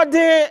is your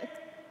day.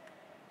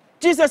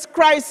 Jesus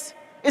Christ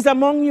is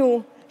among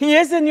you. He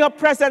is in your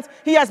presence.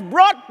 He has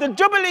brought the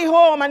Jubilee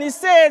home, and he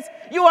says,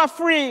 you are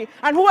free.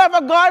 And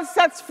whoever God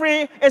sets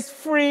free is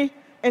free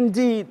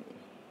indeed.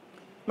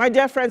 My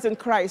dear friends in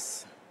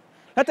Christ,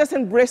 let us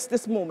embrace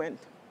this moment.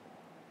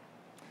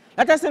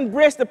 Let us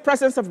embrace the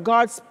presence of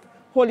God's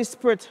Holy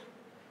Spirit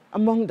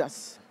among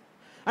us.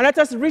 And let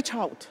us reach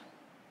out.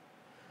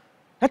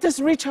 Let us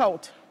reach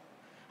out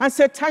and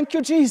say, thank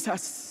you,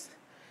 Jesus.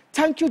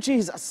 Thank you,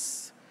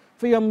 Jesus,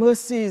 for your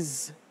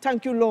mercies.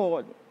 Thank you,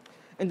 Lord.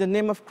 In the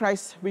name of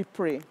Christ, we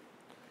pray.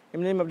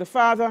 In the name of the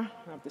Father,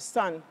 and of the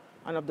Son,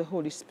 and of the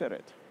Holy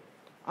Spirit.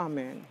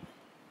 Amen.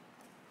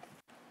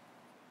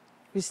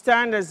 We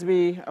stand as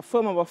we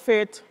affirm our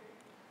faith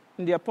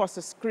in the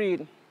Apostles'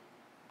 Creed.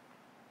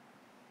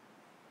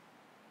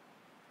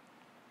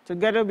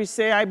 Together we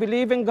say, I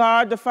believe in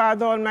God, the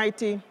Father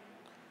Almighty,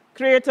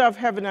 creator of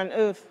heaven and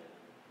earth.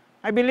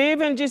 I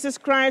believe in Jesus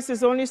Christ,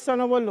 his only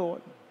Son, our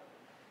Lord.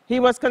 He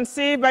was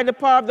conceived by the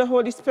power of the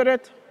Holy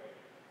Spirit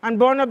and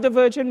born of the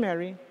Virgin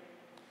Mary.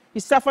 He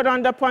suffered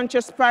under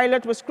Pontius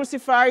Pilate, was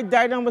crucified,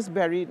 died, and was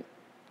buried.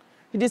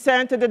 He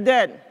descended to the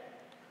dead.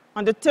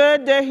 On the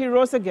third day, he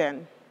rose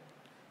again.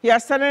 He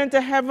ascended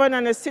into heaven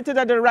and is seated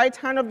at the right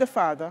hand of the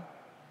Father.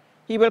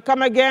 He will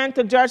come again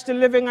to judge the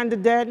living and the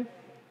dead.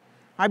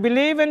 I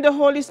believe in the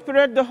Holy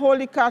Spirit, the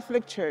Holy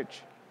Catholic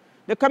Church,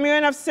 the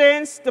communion of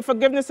saints, the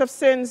forgiveness of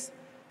sins,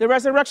 the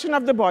resurrection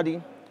of the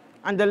body,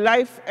 and the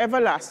life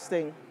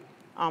everlasting.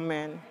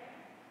 Amen.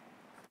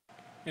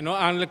 In our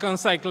Anglican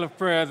cycle of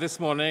prayer this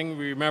morning,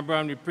 we remember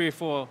and we pray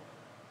for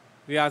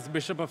the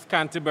Archbishop of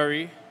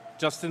Canterbury,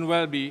 Justin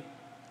Welby,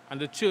 and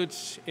the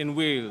church in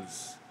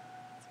Wales.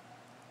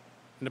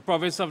 In the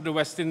province of the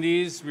West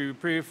Indies, we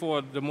pray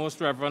for the Most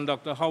Reverend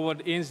Dr.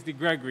 Howard Ainslie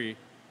Gregory,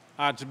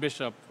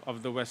 Archbishop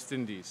of the West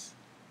Indies.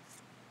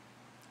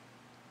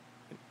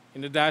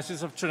 In the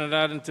Diocese of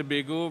Trinidad and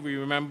Tobago, we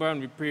remember and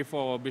we pray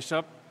for our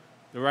Bishop,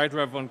 the Right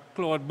Reverend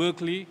Claude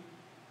Berkeley,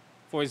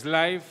 for his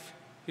life,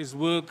 his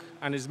work,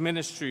 and his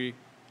ministry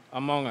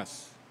among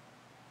us.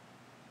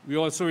 We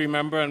also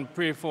remember and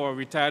pray for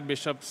retired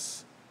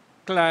bishops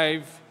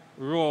Clive,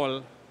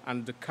 Rawle,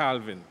 and de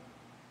Calvin.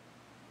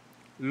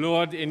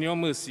 Lord, in your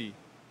mercy,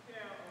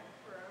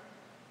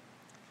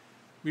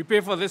 we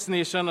pray for this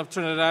nation of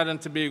Trinidad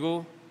and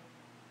Tobago.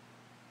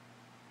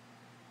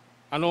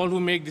 and all who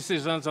make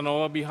decisions on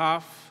our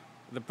behalf,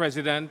 the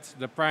President,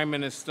 the Prime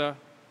Minister,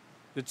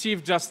 the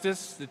Chief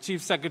Justice, the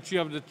Chief Secretary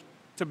of the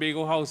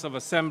Tobago House of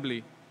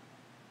Assembly,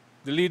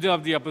 the Leader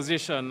of the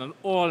Opposition, and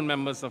all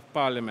members of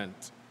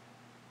Parliament.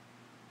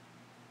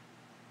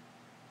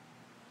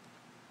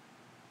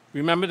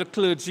 Remember the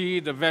clergy,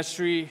 the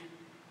vestry,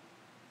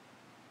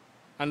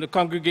 and the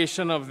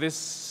congregation of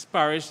this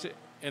parish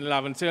in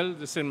Laventille,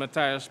 the St.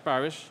 Matthias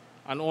parish,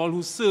 and all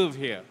who serve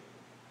here.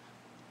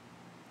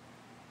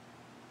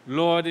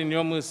 Lord, in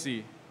your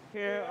mercy,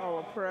 hear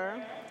our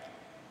prayer.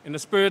 in the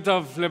spirit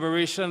of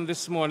liberation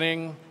this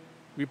morning,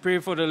 we pray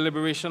for the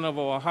liberation of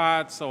our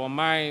hearts, our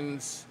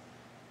minds,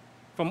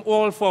 from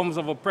all forms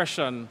of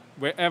oppression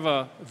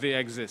wherever they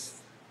exist.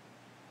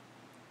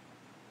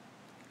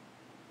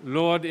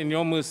 Lord, in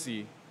your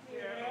mercy,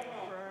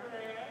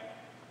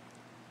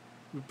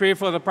 we pray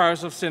for the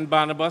parish of St.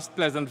 Barnabas,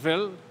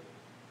 Pleasantville,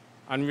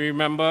 and we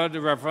remember the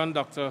Reverend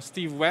Dr.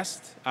 Steve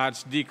West,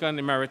 Archdeacon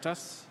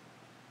Emeritus,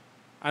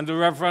 and the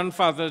Reverend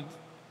Father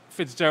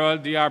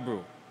Fitzgerald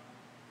Diabro.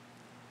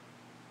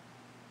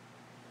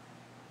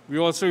 We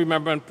also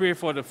remember and pray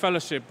for the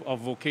Fellowship of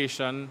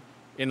Vocation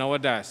in our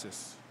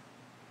diocese.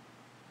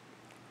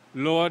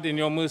 Lord, in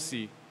your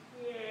mercy,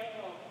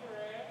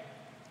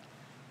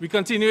 we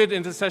continue with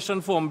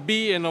intercession form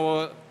B in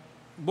our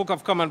Book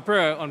of Common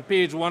Prayer on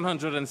page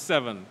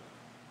 107,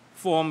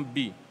 form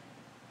B.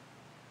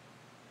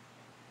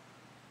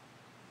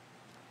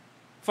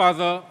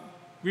 Father,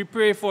 we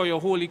pray for your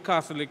Holy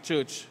Catholic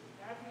Church.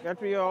 That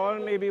we all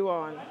may be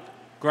one.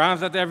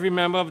 Grant that every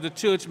member of the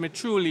church may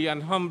truly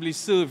and humbly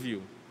serve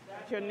you.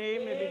 That your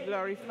name may be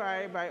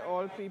glorified by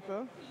all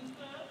people.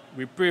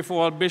 We pray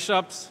for all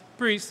bishops,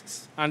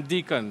 priests, and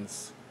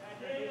deacons.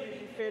 That we may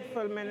be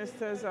faithful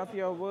ministers of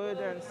your word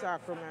and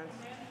sacraments.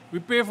 We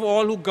pray for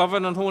all who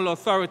govern and hold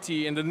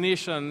authority in the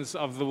nations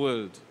of the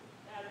world.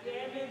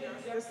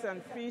 Justice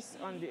and peace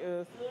on the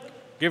earth.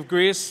 Give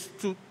grace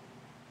to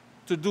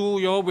do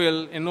your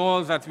will in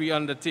all that we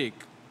undertake.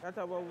 That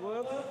our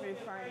works may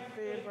find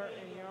favor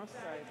in your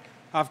sight.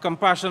 Have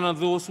compassion on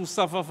those who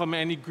suffer from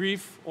any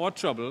grief or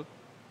trouble.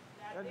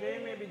 That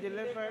they may be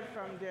delivered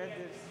from their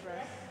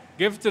distress.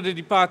 Give to the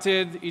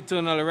departed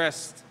eternal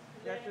rest.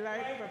 That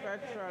light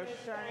perpetual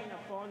shine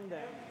upon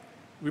them.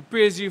 We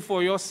praise you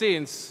for your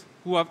saints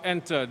who have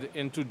entered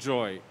into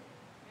joy.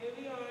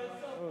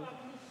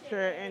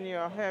 Share in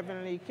your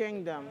heavenly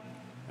kingdom.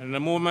 In a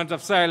moment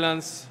of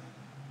silence,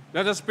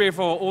 let us pray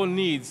for our own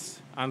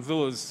needs and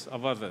those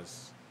of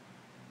others.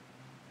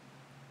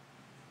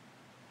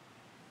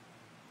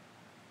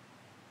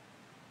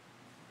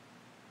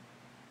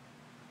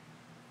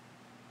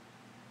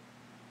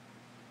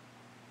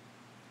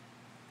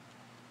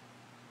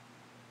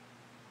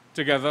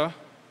 Together,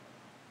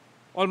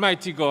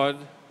 Almighty God,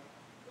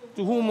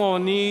 to whom our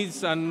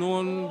needs are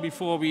known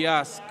before we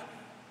ask,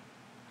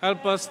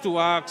 help us to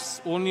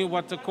ask only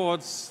what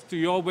accords to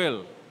your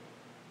will,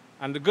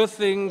 and the good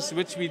things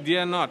which we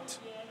dare not,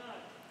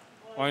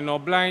 or in our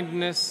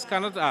blindness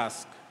cannot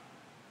ask,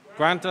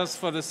 grant us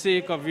for the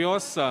sake of your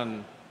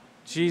Son,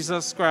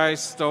 Jesus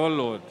Christ our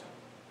Lord.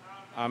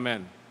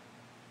 Amen.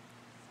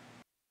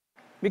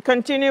 We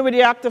continue with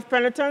the act of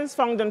penitence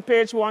found on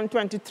page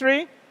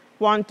 123,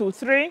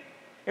 123.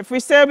 If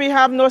we say we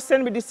have no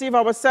sin, we deceive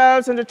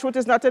ourselves and the truth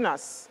is not in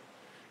us.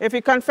 If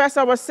we confess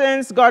our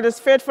sins, God is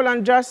faithful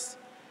and just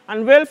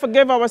and will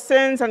forgive our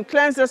sins and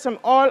cleanse us from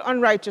all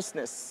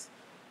unrighteousness.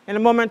 In a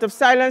moment of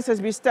silence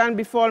as we stand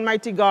before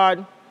Almighty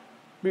God,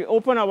 we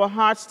open our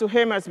hearts to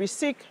him as we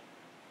seek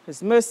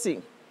his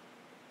mercy.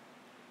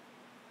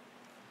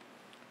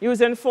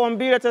 Using form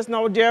B, let us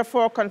now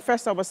therefore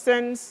confess our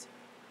sins.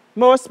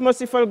 Most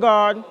merciful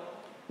God,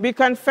 we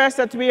confess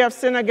that we have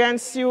sinned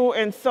against you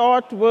in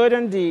thought, word,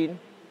 and deed,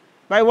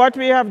 by what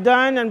we have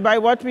done and by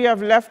what we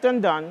have left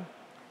undone.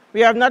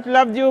 We have not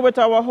loved you with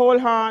our whole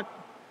heart.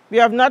 We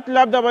have not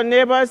loved our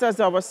neighbors as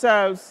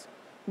ourselves.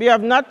 We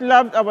have not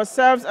loved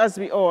ourselves as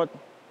we ought.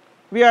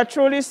 We are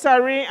truly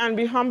sorry and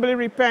we humbly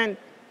repent.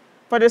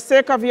 For the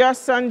sake of your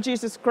Son,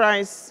 Jesus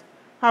Christ,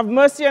 have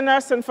mercy on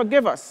us and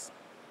forgive us,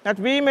 that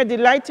we may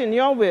delight in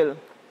your will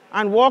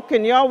and walk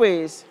in your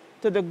ways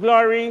to the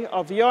glory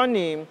of your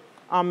name.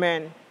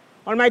 Amen.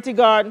 Almighty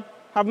God,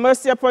 have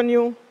mercy upon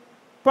you,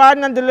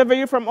 pardon and deliver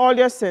you from all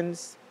your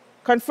sins,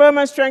 confirm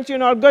and strengthen you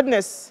in all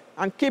goodness,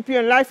 and keep you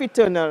in life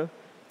eternal,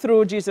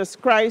 through Jesus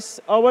Christ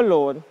our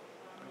Lord.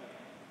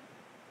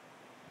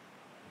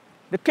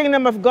 The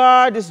kingdom of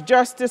God is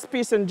justice,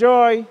 peace, and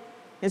joy,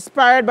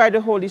 inspired by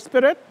the Holy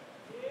Spirit.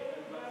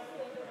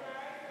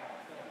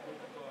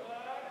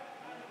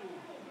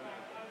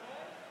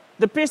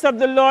 The peace of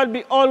the Lord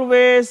be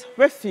always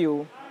with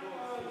you.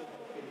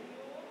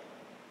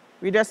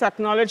 We just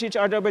acknowledge each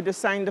other with the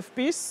sign of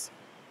peace.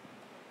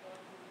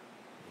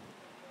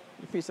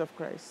 The peace of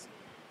Christ.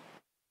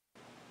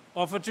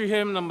 Offer to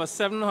hymn number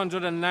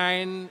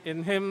 709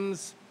 in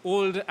hymns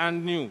old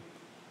and new.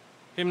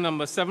 Hymn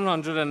number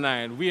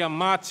 709, We Are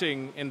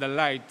Marching in the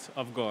Light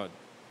of God.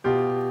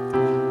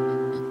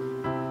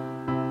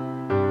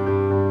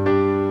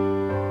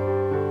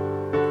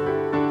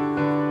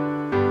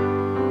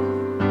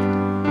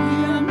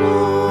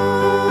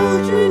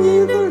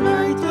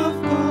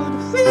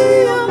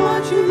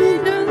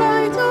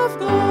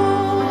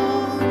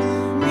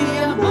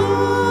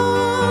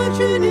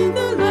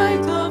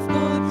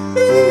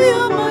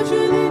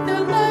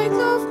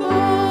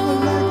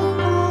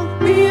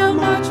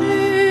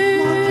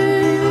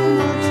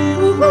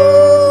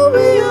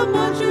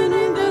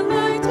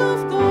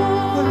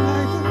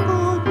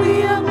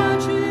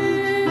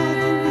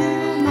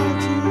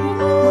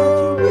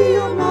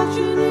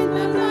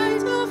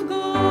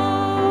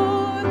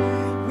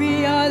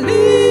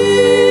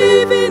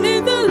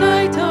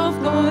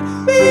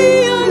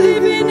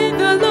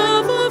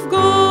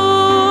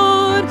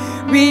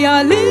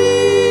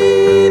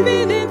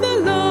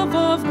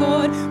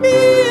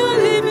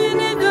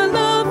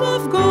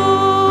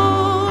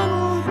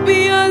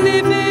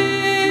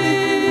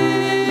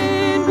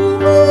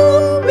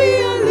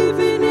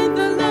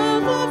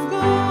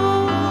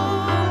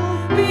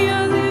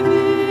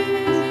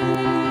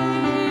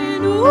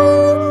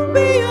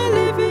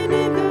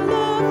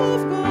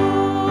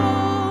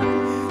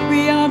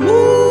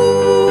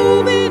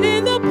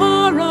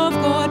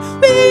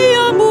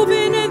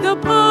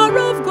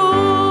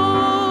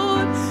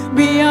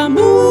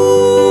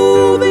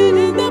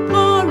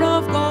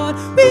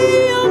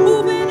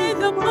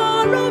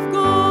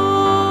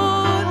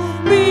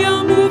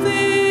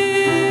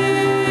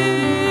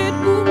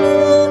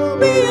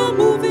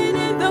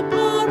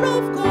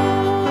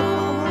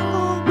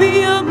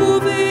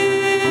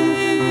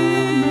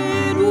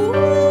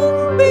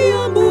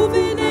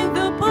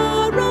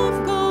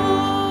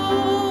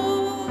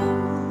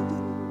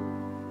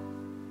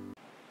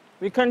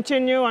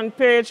 continue on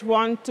page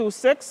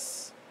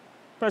 126,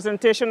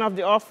 presentation of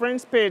the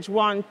offerings, page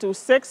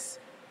 126,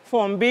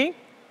 Form B.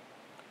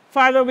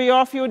 Father, we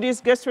offer you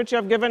these gifts which you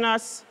have given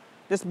us,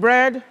 this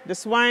bread,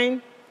 this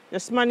wine,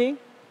 this money.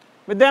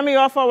 With them we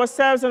offer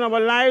ourselves and our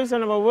lives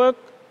and our work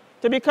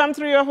to become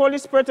through your Holy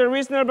Spirit a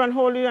reasonable and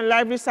holy and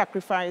lively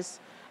sacrifice.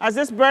 As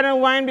this bread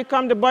and wine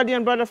become the body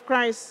and blood of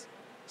Christ,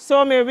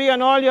 so may we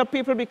and all your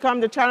people become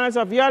the channels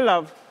of your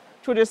love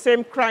through the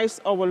same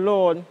Christ our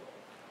Lord.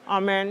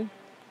 Amen.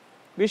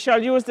 We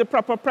shall use the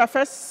proper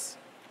preface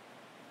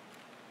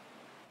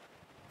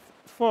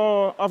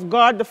of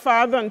God the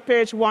Father on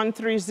page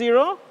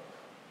 130,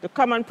 the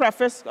common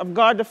preface of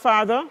God the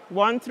Father,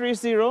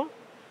 130,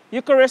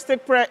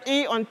 Eucharistic Prayer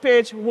E on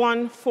page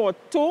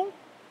 142.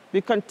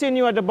 We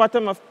continue at the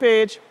bottom of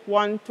page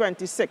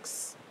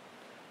 126.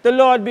 The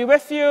Lord be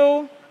with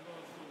you.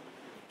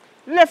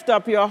 Lift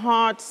up your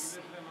hearts.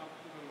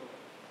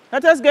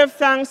 Let us give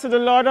thanks to the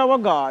Lord our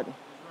God.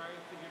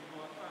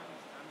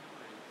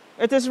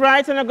 It is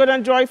right and a good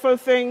and joyful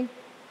thing,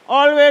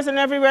 always and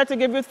everywhere to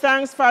give you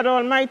thanks, Father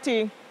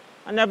Almighty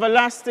and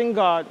everlasting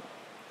God.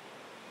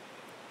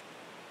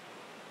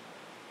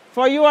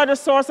 For you are the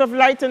source of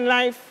light and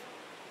life.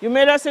 You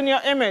made us in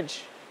your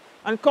image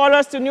and call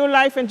us to new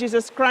life in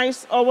Jesus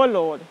Christ our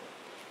Lord.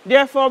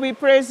 Therefore we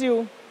praise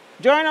you.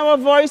 Join our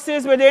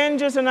voices with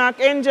angels and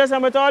archangels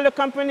and with all the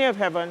company of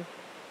heaven,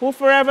 who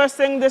forever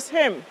sing this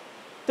hymn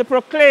to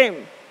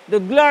proclaim the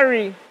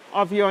glory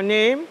of your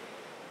name.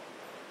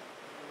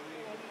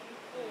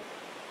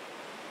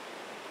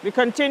 We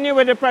continue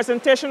with the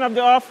presentation of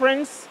the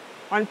offerings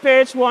on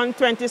page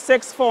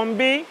 126, Form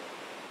B.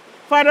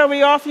 Father,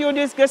 we offer you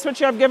these gifts which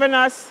you have given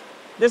us,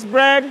 this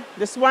bread,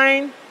 this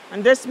wine,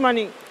 and this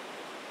money.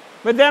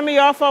 With them we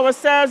offer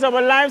ourselves,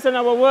 our lives, and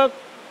our work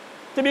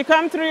to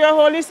become through your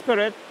Holy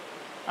Spirit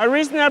a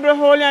reasonable,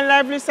 holy, and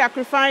lively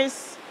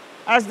sacrifice.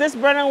 As this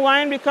bread and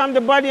wine become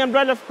the body and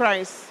blood of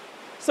Christ,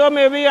 so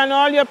may we and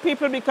all your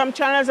people become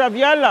channels of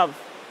your love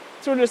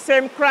through the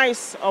same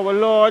Christ our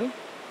Lord.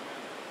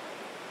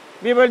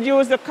 We will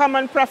use the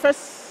common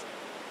preface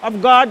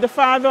of God the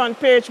Father on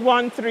page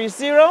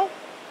 130,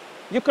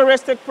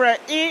 Eucharistic Prayer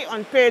E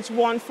on page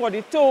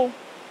 142.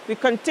 We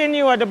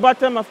continue at the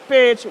bottom of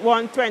page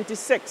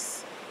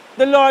 126.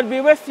 The Lord be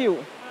with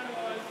you.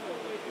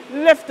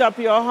 Lift up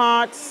your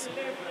hearts.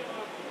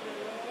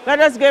 Let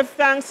us give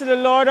thanks to the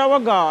Lord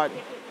our God.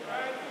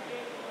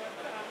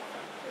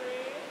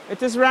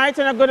 It is right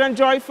and a good and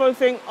joyful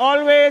thing,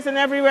 always and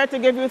everywhere to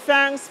give you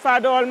thanks,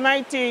 Father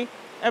Almighty,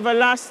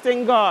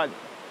 everlasting God.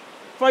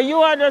 For you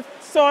are the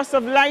source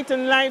of light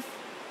and life.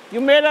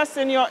 You made us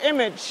in your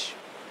image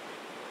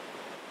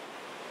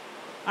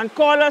and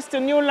call us to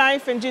new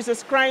life in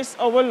Jesus Christ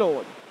our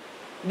Lord.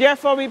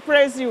 Therefore we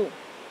praise you.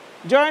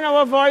 Join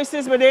our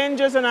voices with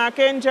angels and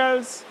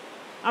archangels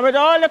and with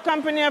all the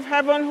company of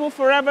heaven who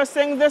forever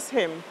sing this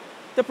hymn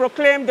to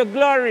proclaim the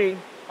glory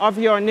of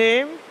your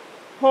name.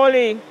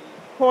 Holy,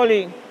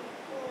 holy,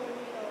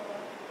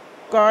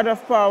 God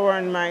of power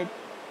and might.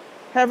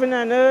 Heaven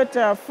and earth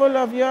are full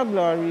of your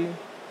glory.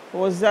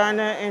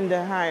 Hosanna in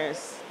the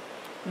highest.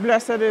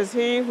 Blessed is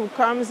he who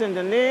comes in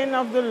the name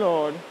of the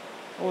Lord.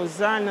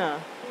 Hosanna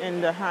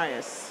in the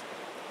highest.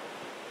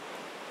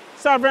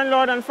 Sovereign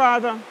Lord and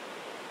Father,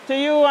 to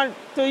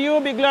you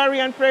be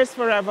glory and praise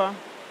forever.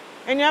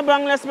 In your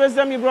boundless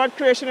wisdom you brought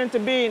creation into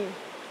being.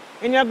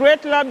 In your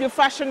great love you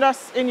fashioned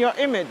us in your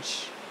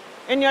image.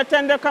 In your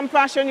tender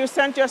compassion you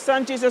sent your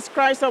Son Jesus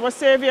Christ, our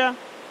Savior,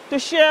 to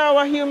share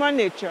our human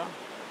nature.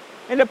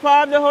 In the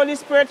power of the Holy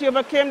Spirit you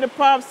overcame the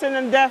power of sin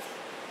and death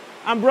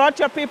and brought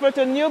your people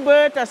to new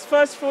birth as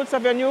first fruits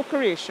of your new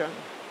creation.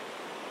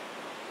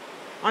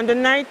 On the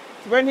night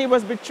when he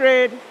was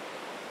betrayed,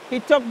 he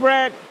took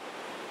bread,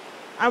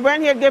 and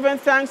when he had given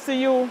thanks to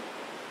you,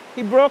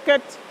 he broke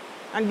it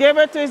and gave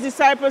it to his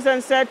disciples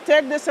and said,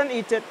 "Take this and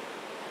eat it.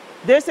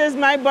 This is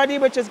my body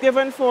which is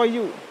given for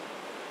you.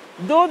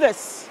 Do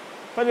this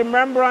for the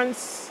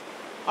remembrance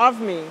of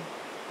me."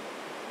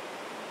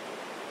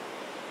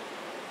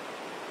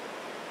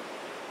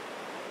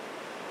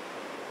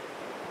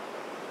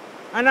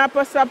 And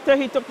after supper,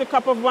 he took the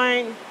cup of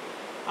wine.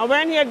 And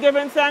when he had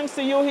given thanks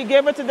to you, he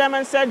gave it to them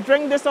and said,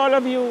 "Drink this, all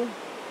of you.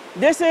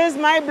 This is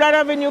my blood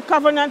of the new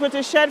covenant, which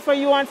is shed for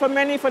you and for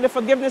many for the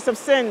forgiveness of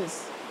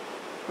sins.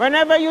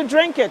 Whenever you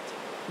drink it,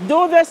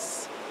 do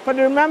this for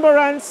the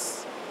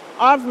remembrance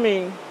of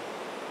me."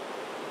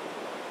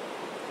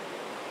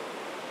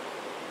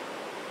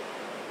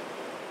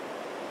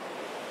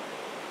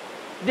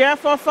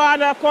 Therefore,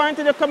 Father, according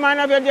to the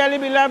command of your dearly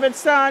beloved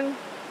Son,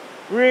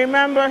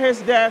 remember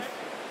his death.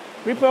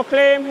 We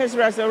proclaim his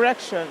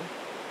resurrection.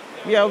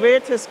 We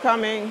await his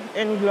coming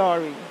in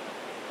glory.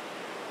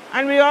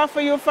 And we offer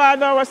you,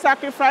 Father, our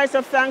sacrifice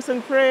of thanks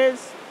and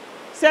praise.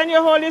 Send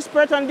your Holy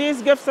Spirit on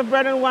these gifts of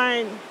bread and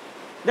wine,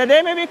 that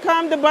they may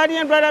become the body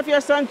and blood of your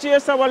Son,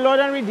 Jesus, our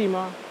Lord and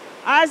Redeemer.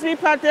 As we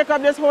partake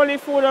of this holy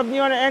food of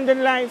new and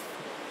ending life,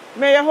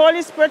 may your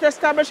Holy Spirit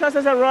establish us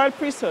as a royal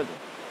priesthood,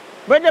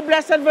 with the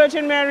Blessed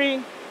Virgin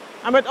Mary,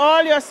 and with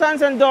all your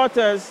sons and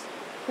daughters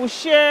who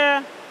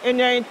share in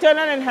your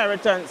eternal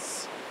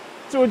inheritance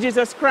through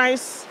Jesus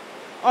Christ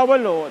our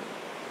Lord.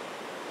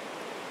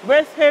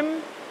 With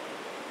him,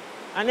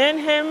 and in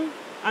him,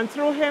 and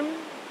through him,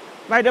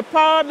 by the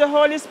power of the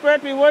Holy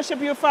Spirit, we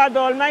worship you, Father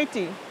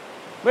Almighty,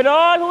 with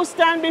all who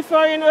stand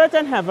before you in earth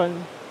and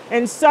heaven,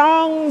 in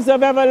songs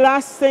of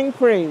everlasting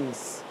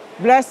praise.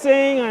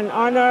 Blessing and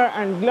honor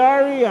and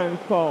glory and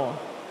power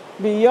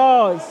be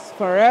yours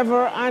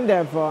forever and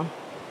ever.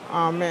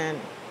 Amen.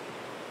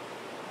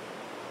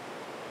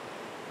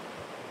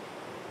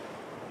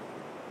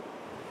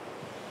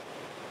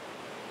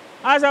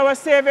 As our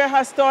Savior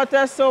has taught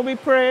us, so we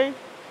pray.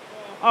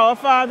 Our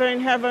Father in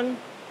heaven,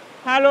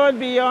 hallowed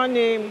be your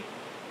name.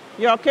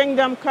 Your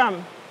kingdom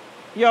come.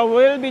 Your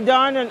will be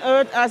done on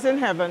earth as in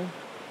heaven.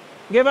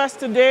 Give us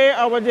today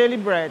our daily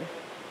bread.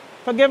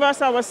 Forgive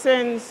us our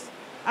sins,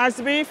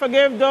 as we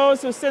forgive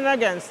those who sin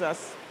against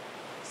us.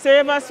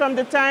 Save us from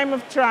the time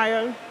of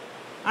trial,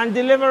 and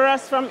deliver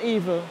us from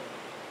evil.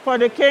 For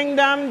the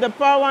kingdom, the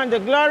power, and the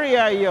glory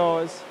are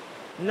yours,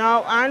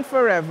 now and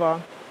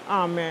forever.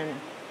 Amen.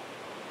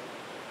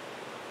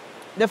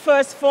 The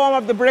first form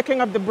of the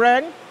breaking of the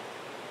bread,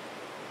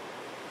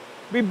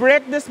 we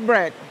break this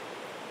bread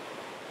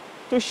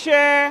to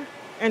share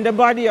in the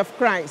body of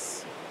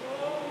Christ.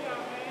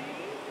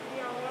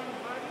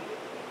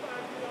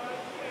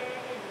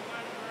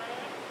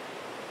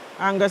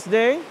 Angus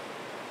Day,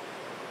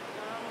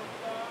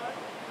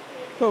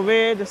 take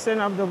away the sin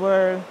of the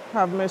world,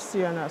 have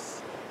mercy on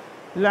us.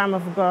 Lamb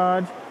of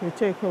God, you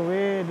take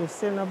away the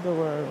sin of the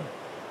world,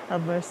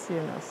 have mercy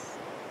on us.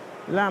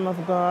 Lamb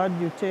of God,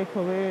 you take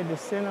away the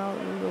sin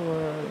of the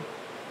world,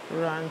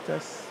 grant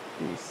us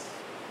peace.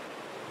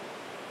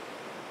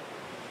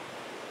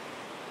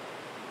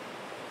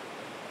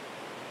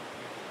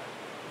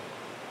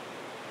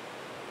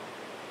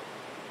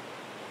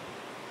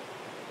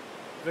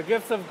 The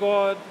gifts of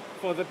God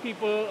for the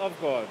people of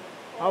God.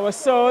 Our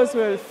souls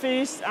will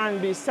feast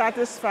and be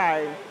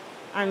satisfied,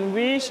 and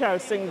we shall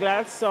sing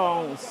glad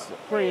songs,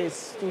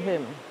 praise to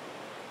him.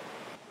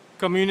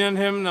 Communion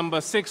hymn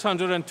number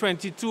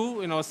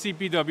 622 in our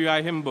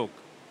CPWI hymn book.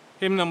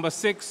 Hymn number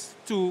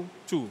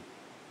 622.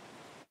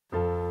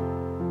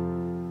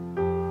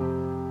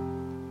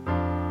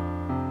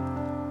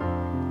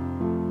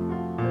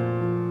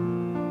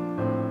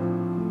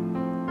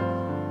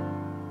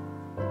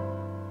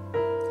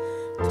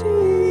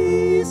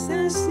 Taste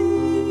and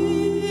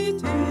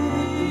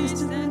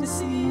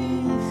see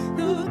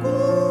the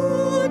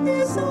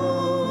goodness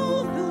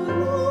of the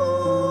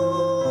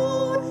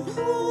Lord.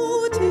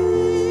 Oh,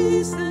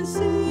 taste and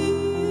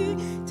see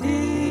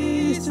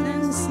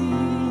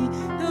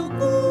the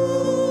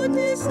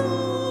goodness of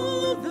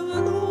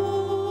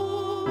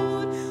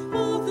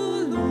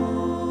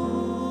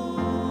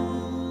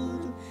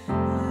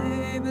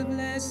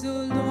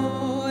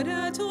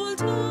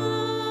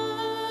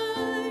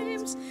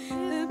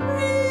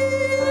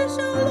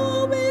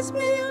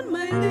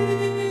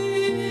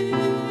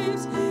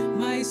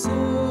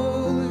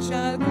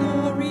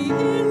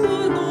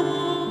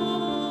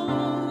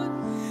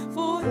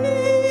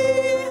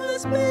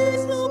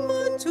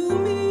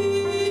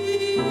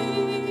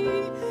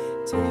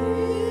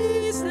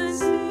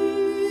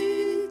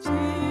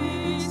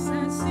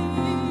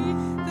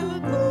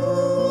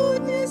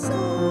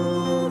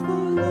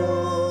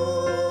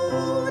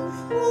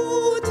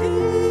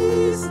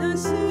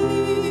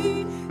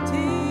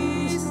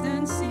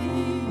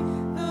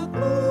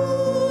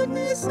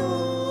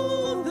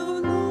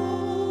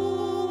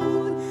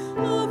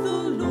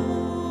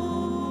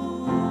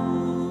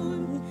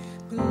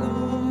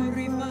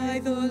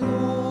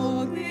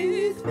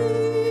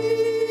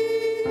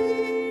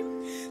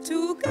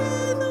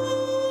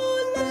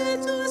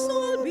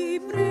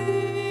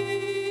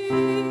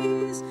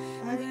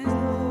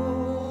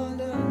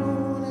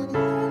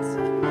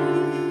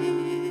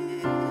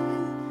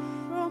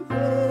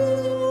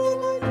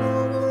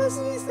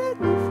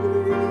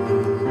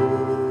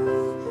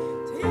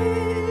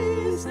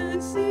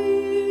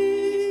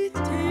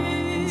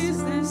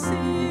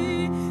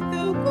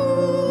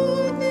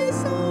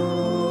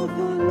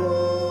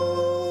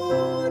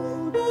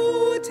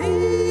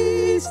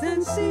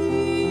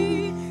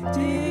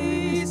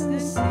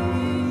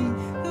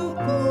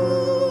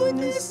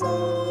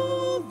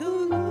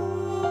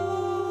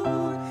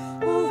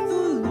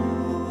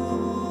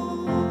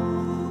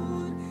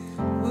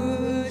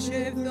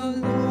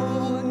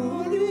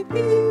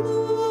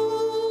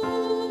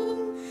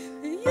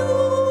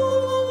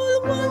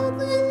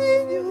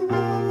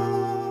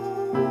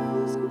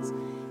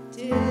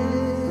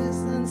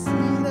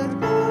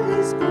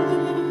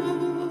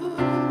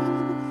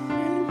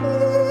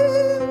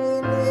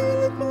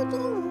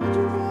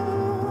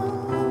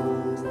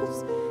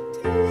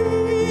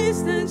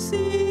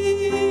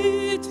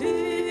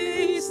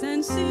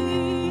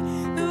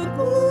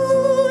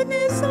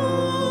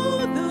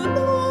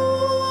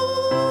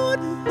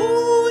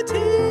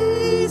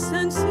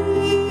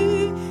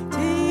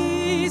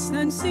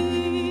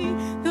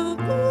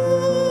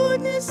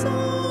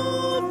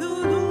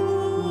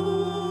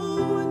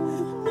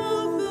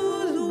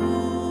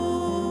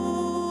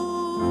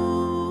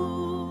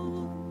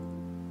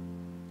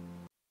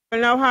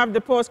now have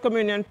the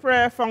post-communion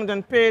prayer found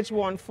on page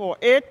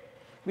 148.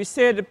 We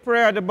say the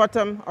prayer at the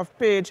bottom of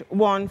page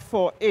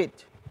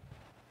 148.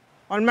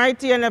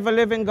 Almighty and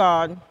ever-living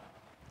God,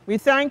 we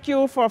thank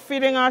you for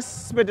feeding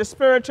us with the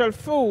spiritual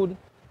food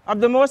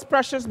of the most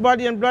precious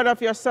body and blood of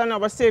your Son,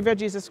 our Savior,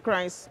 Jesus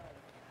Christ,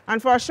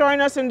 and for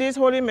showing us in these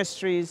holy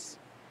mysteries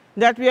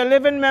that we are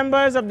living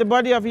members of the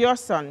body of your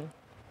Son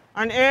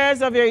and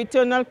heirs of your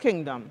eternal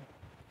kingdom.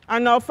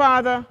 And now,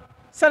 Father,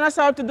 send us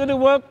out to do the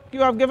work you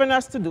have given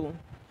us to do,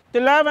 to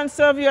love and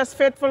serve you as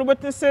faithful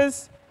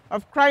witnesses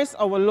of Christ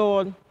our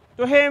Lord.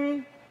 To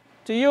him,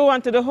 to you,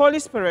 and to the Holy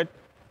Spirit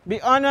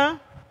be honor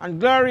and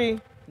glory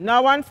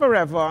now and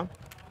forever.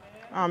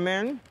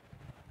 Amen.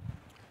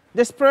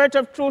 The Spirit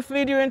of truth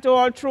lead you into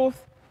all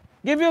truth.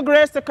 Give you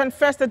grace to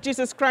confess that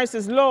Jesus Christ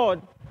is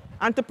Lord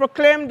and to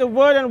proclaim the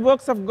word and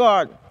works of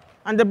God.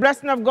 And the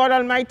blessing of God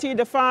Almighty,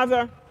 the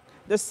Father,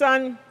 the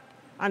Son,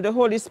 and the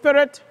Holy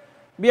Spirit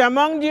be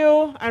among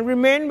you and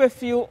remain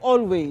with you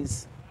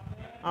always.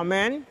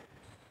 Amen.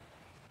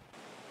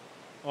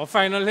 Our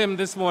final hymn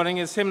this morning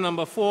is hymn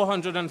number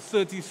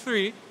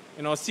 433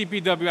 in our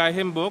CPWI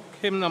hymn book,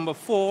 hymn number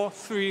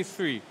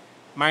 433,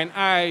 Mine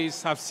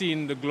Eyes Have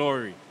Seen the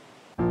Glory.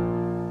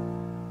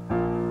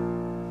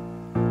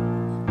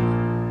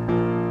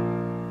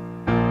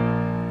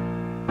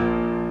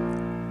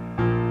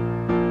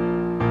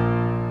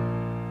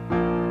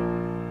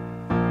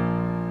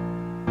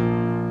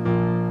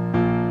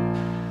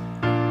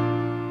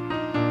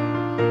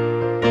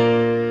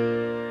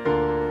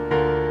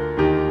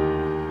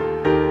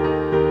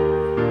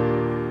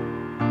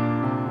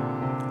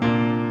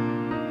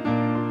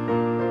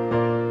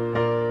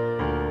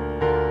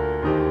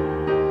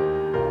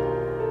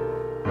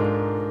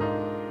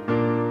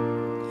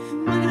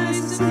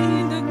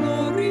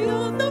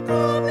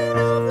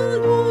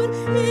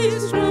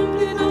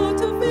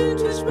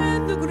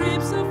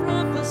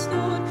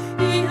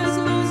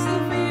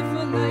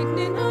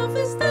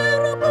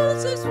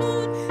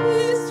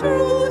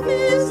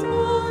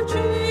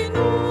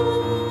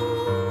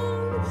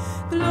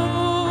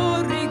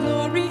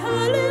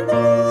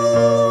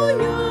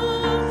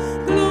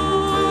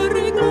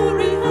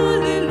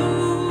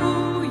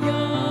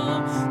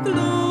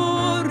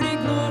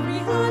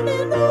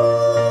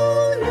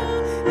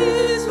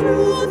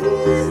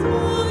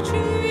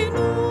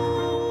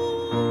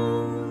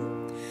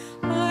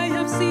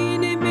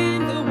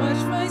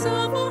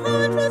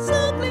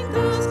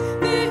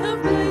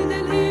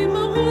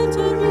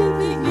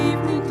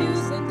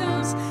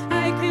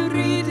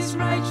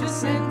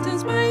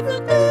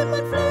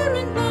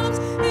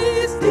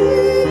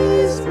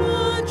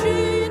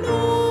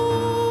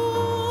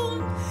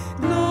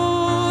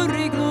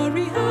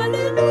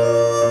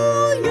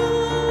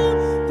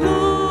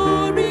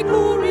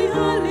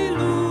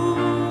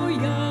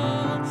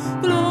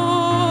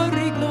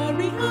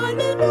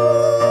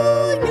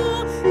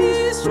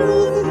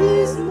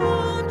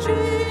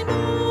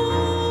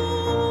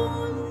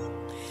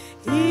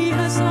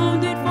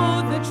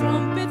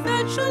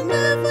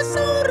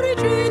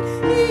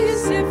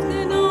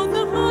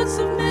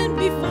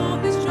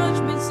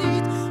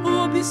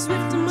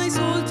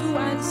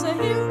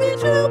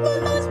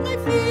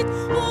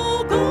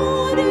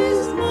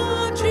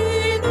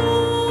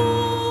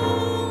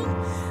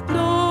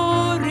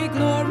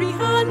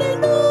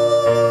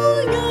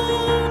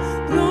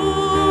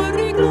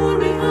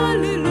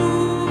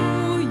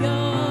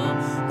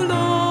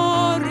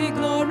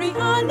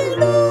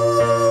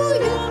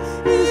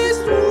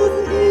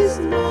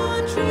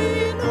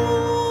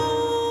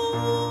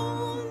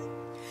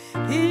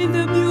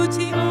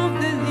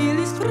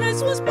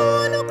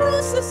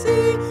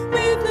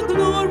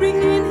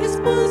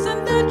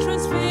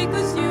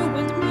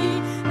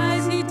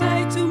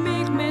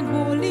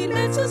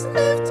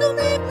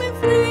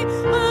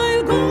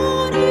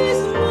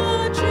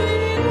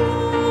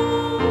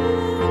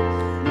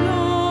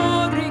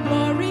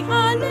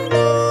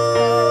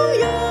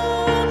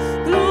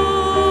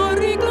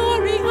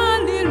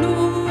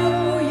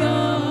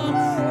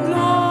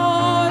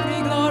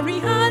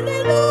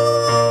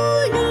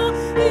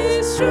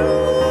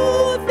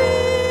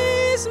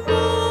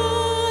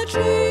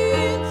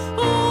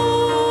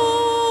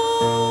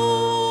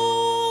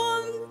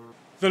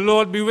 The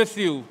Lord be with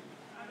you.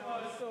 And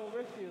also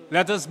with you.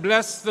 Let us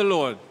bless the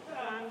Lord.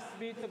 Thanks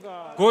be to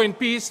God. Go in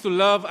peace to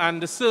love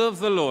and to serve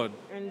the Lord.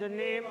 In the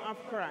name of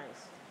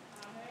Christ.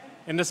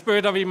 In the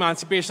spirit of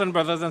emancipation,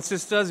 brothers and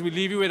sisters, we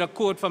leave you with a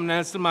quote from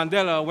Nelson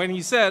Mandela when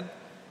he said,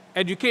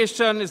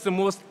 "Education is the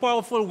most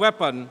powerful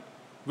weapon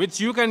which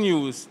you can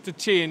use to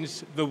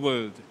change the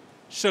world."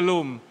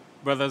 Shalom,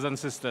 brothers and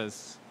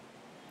sisters.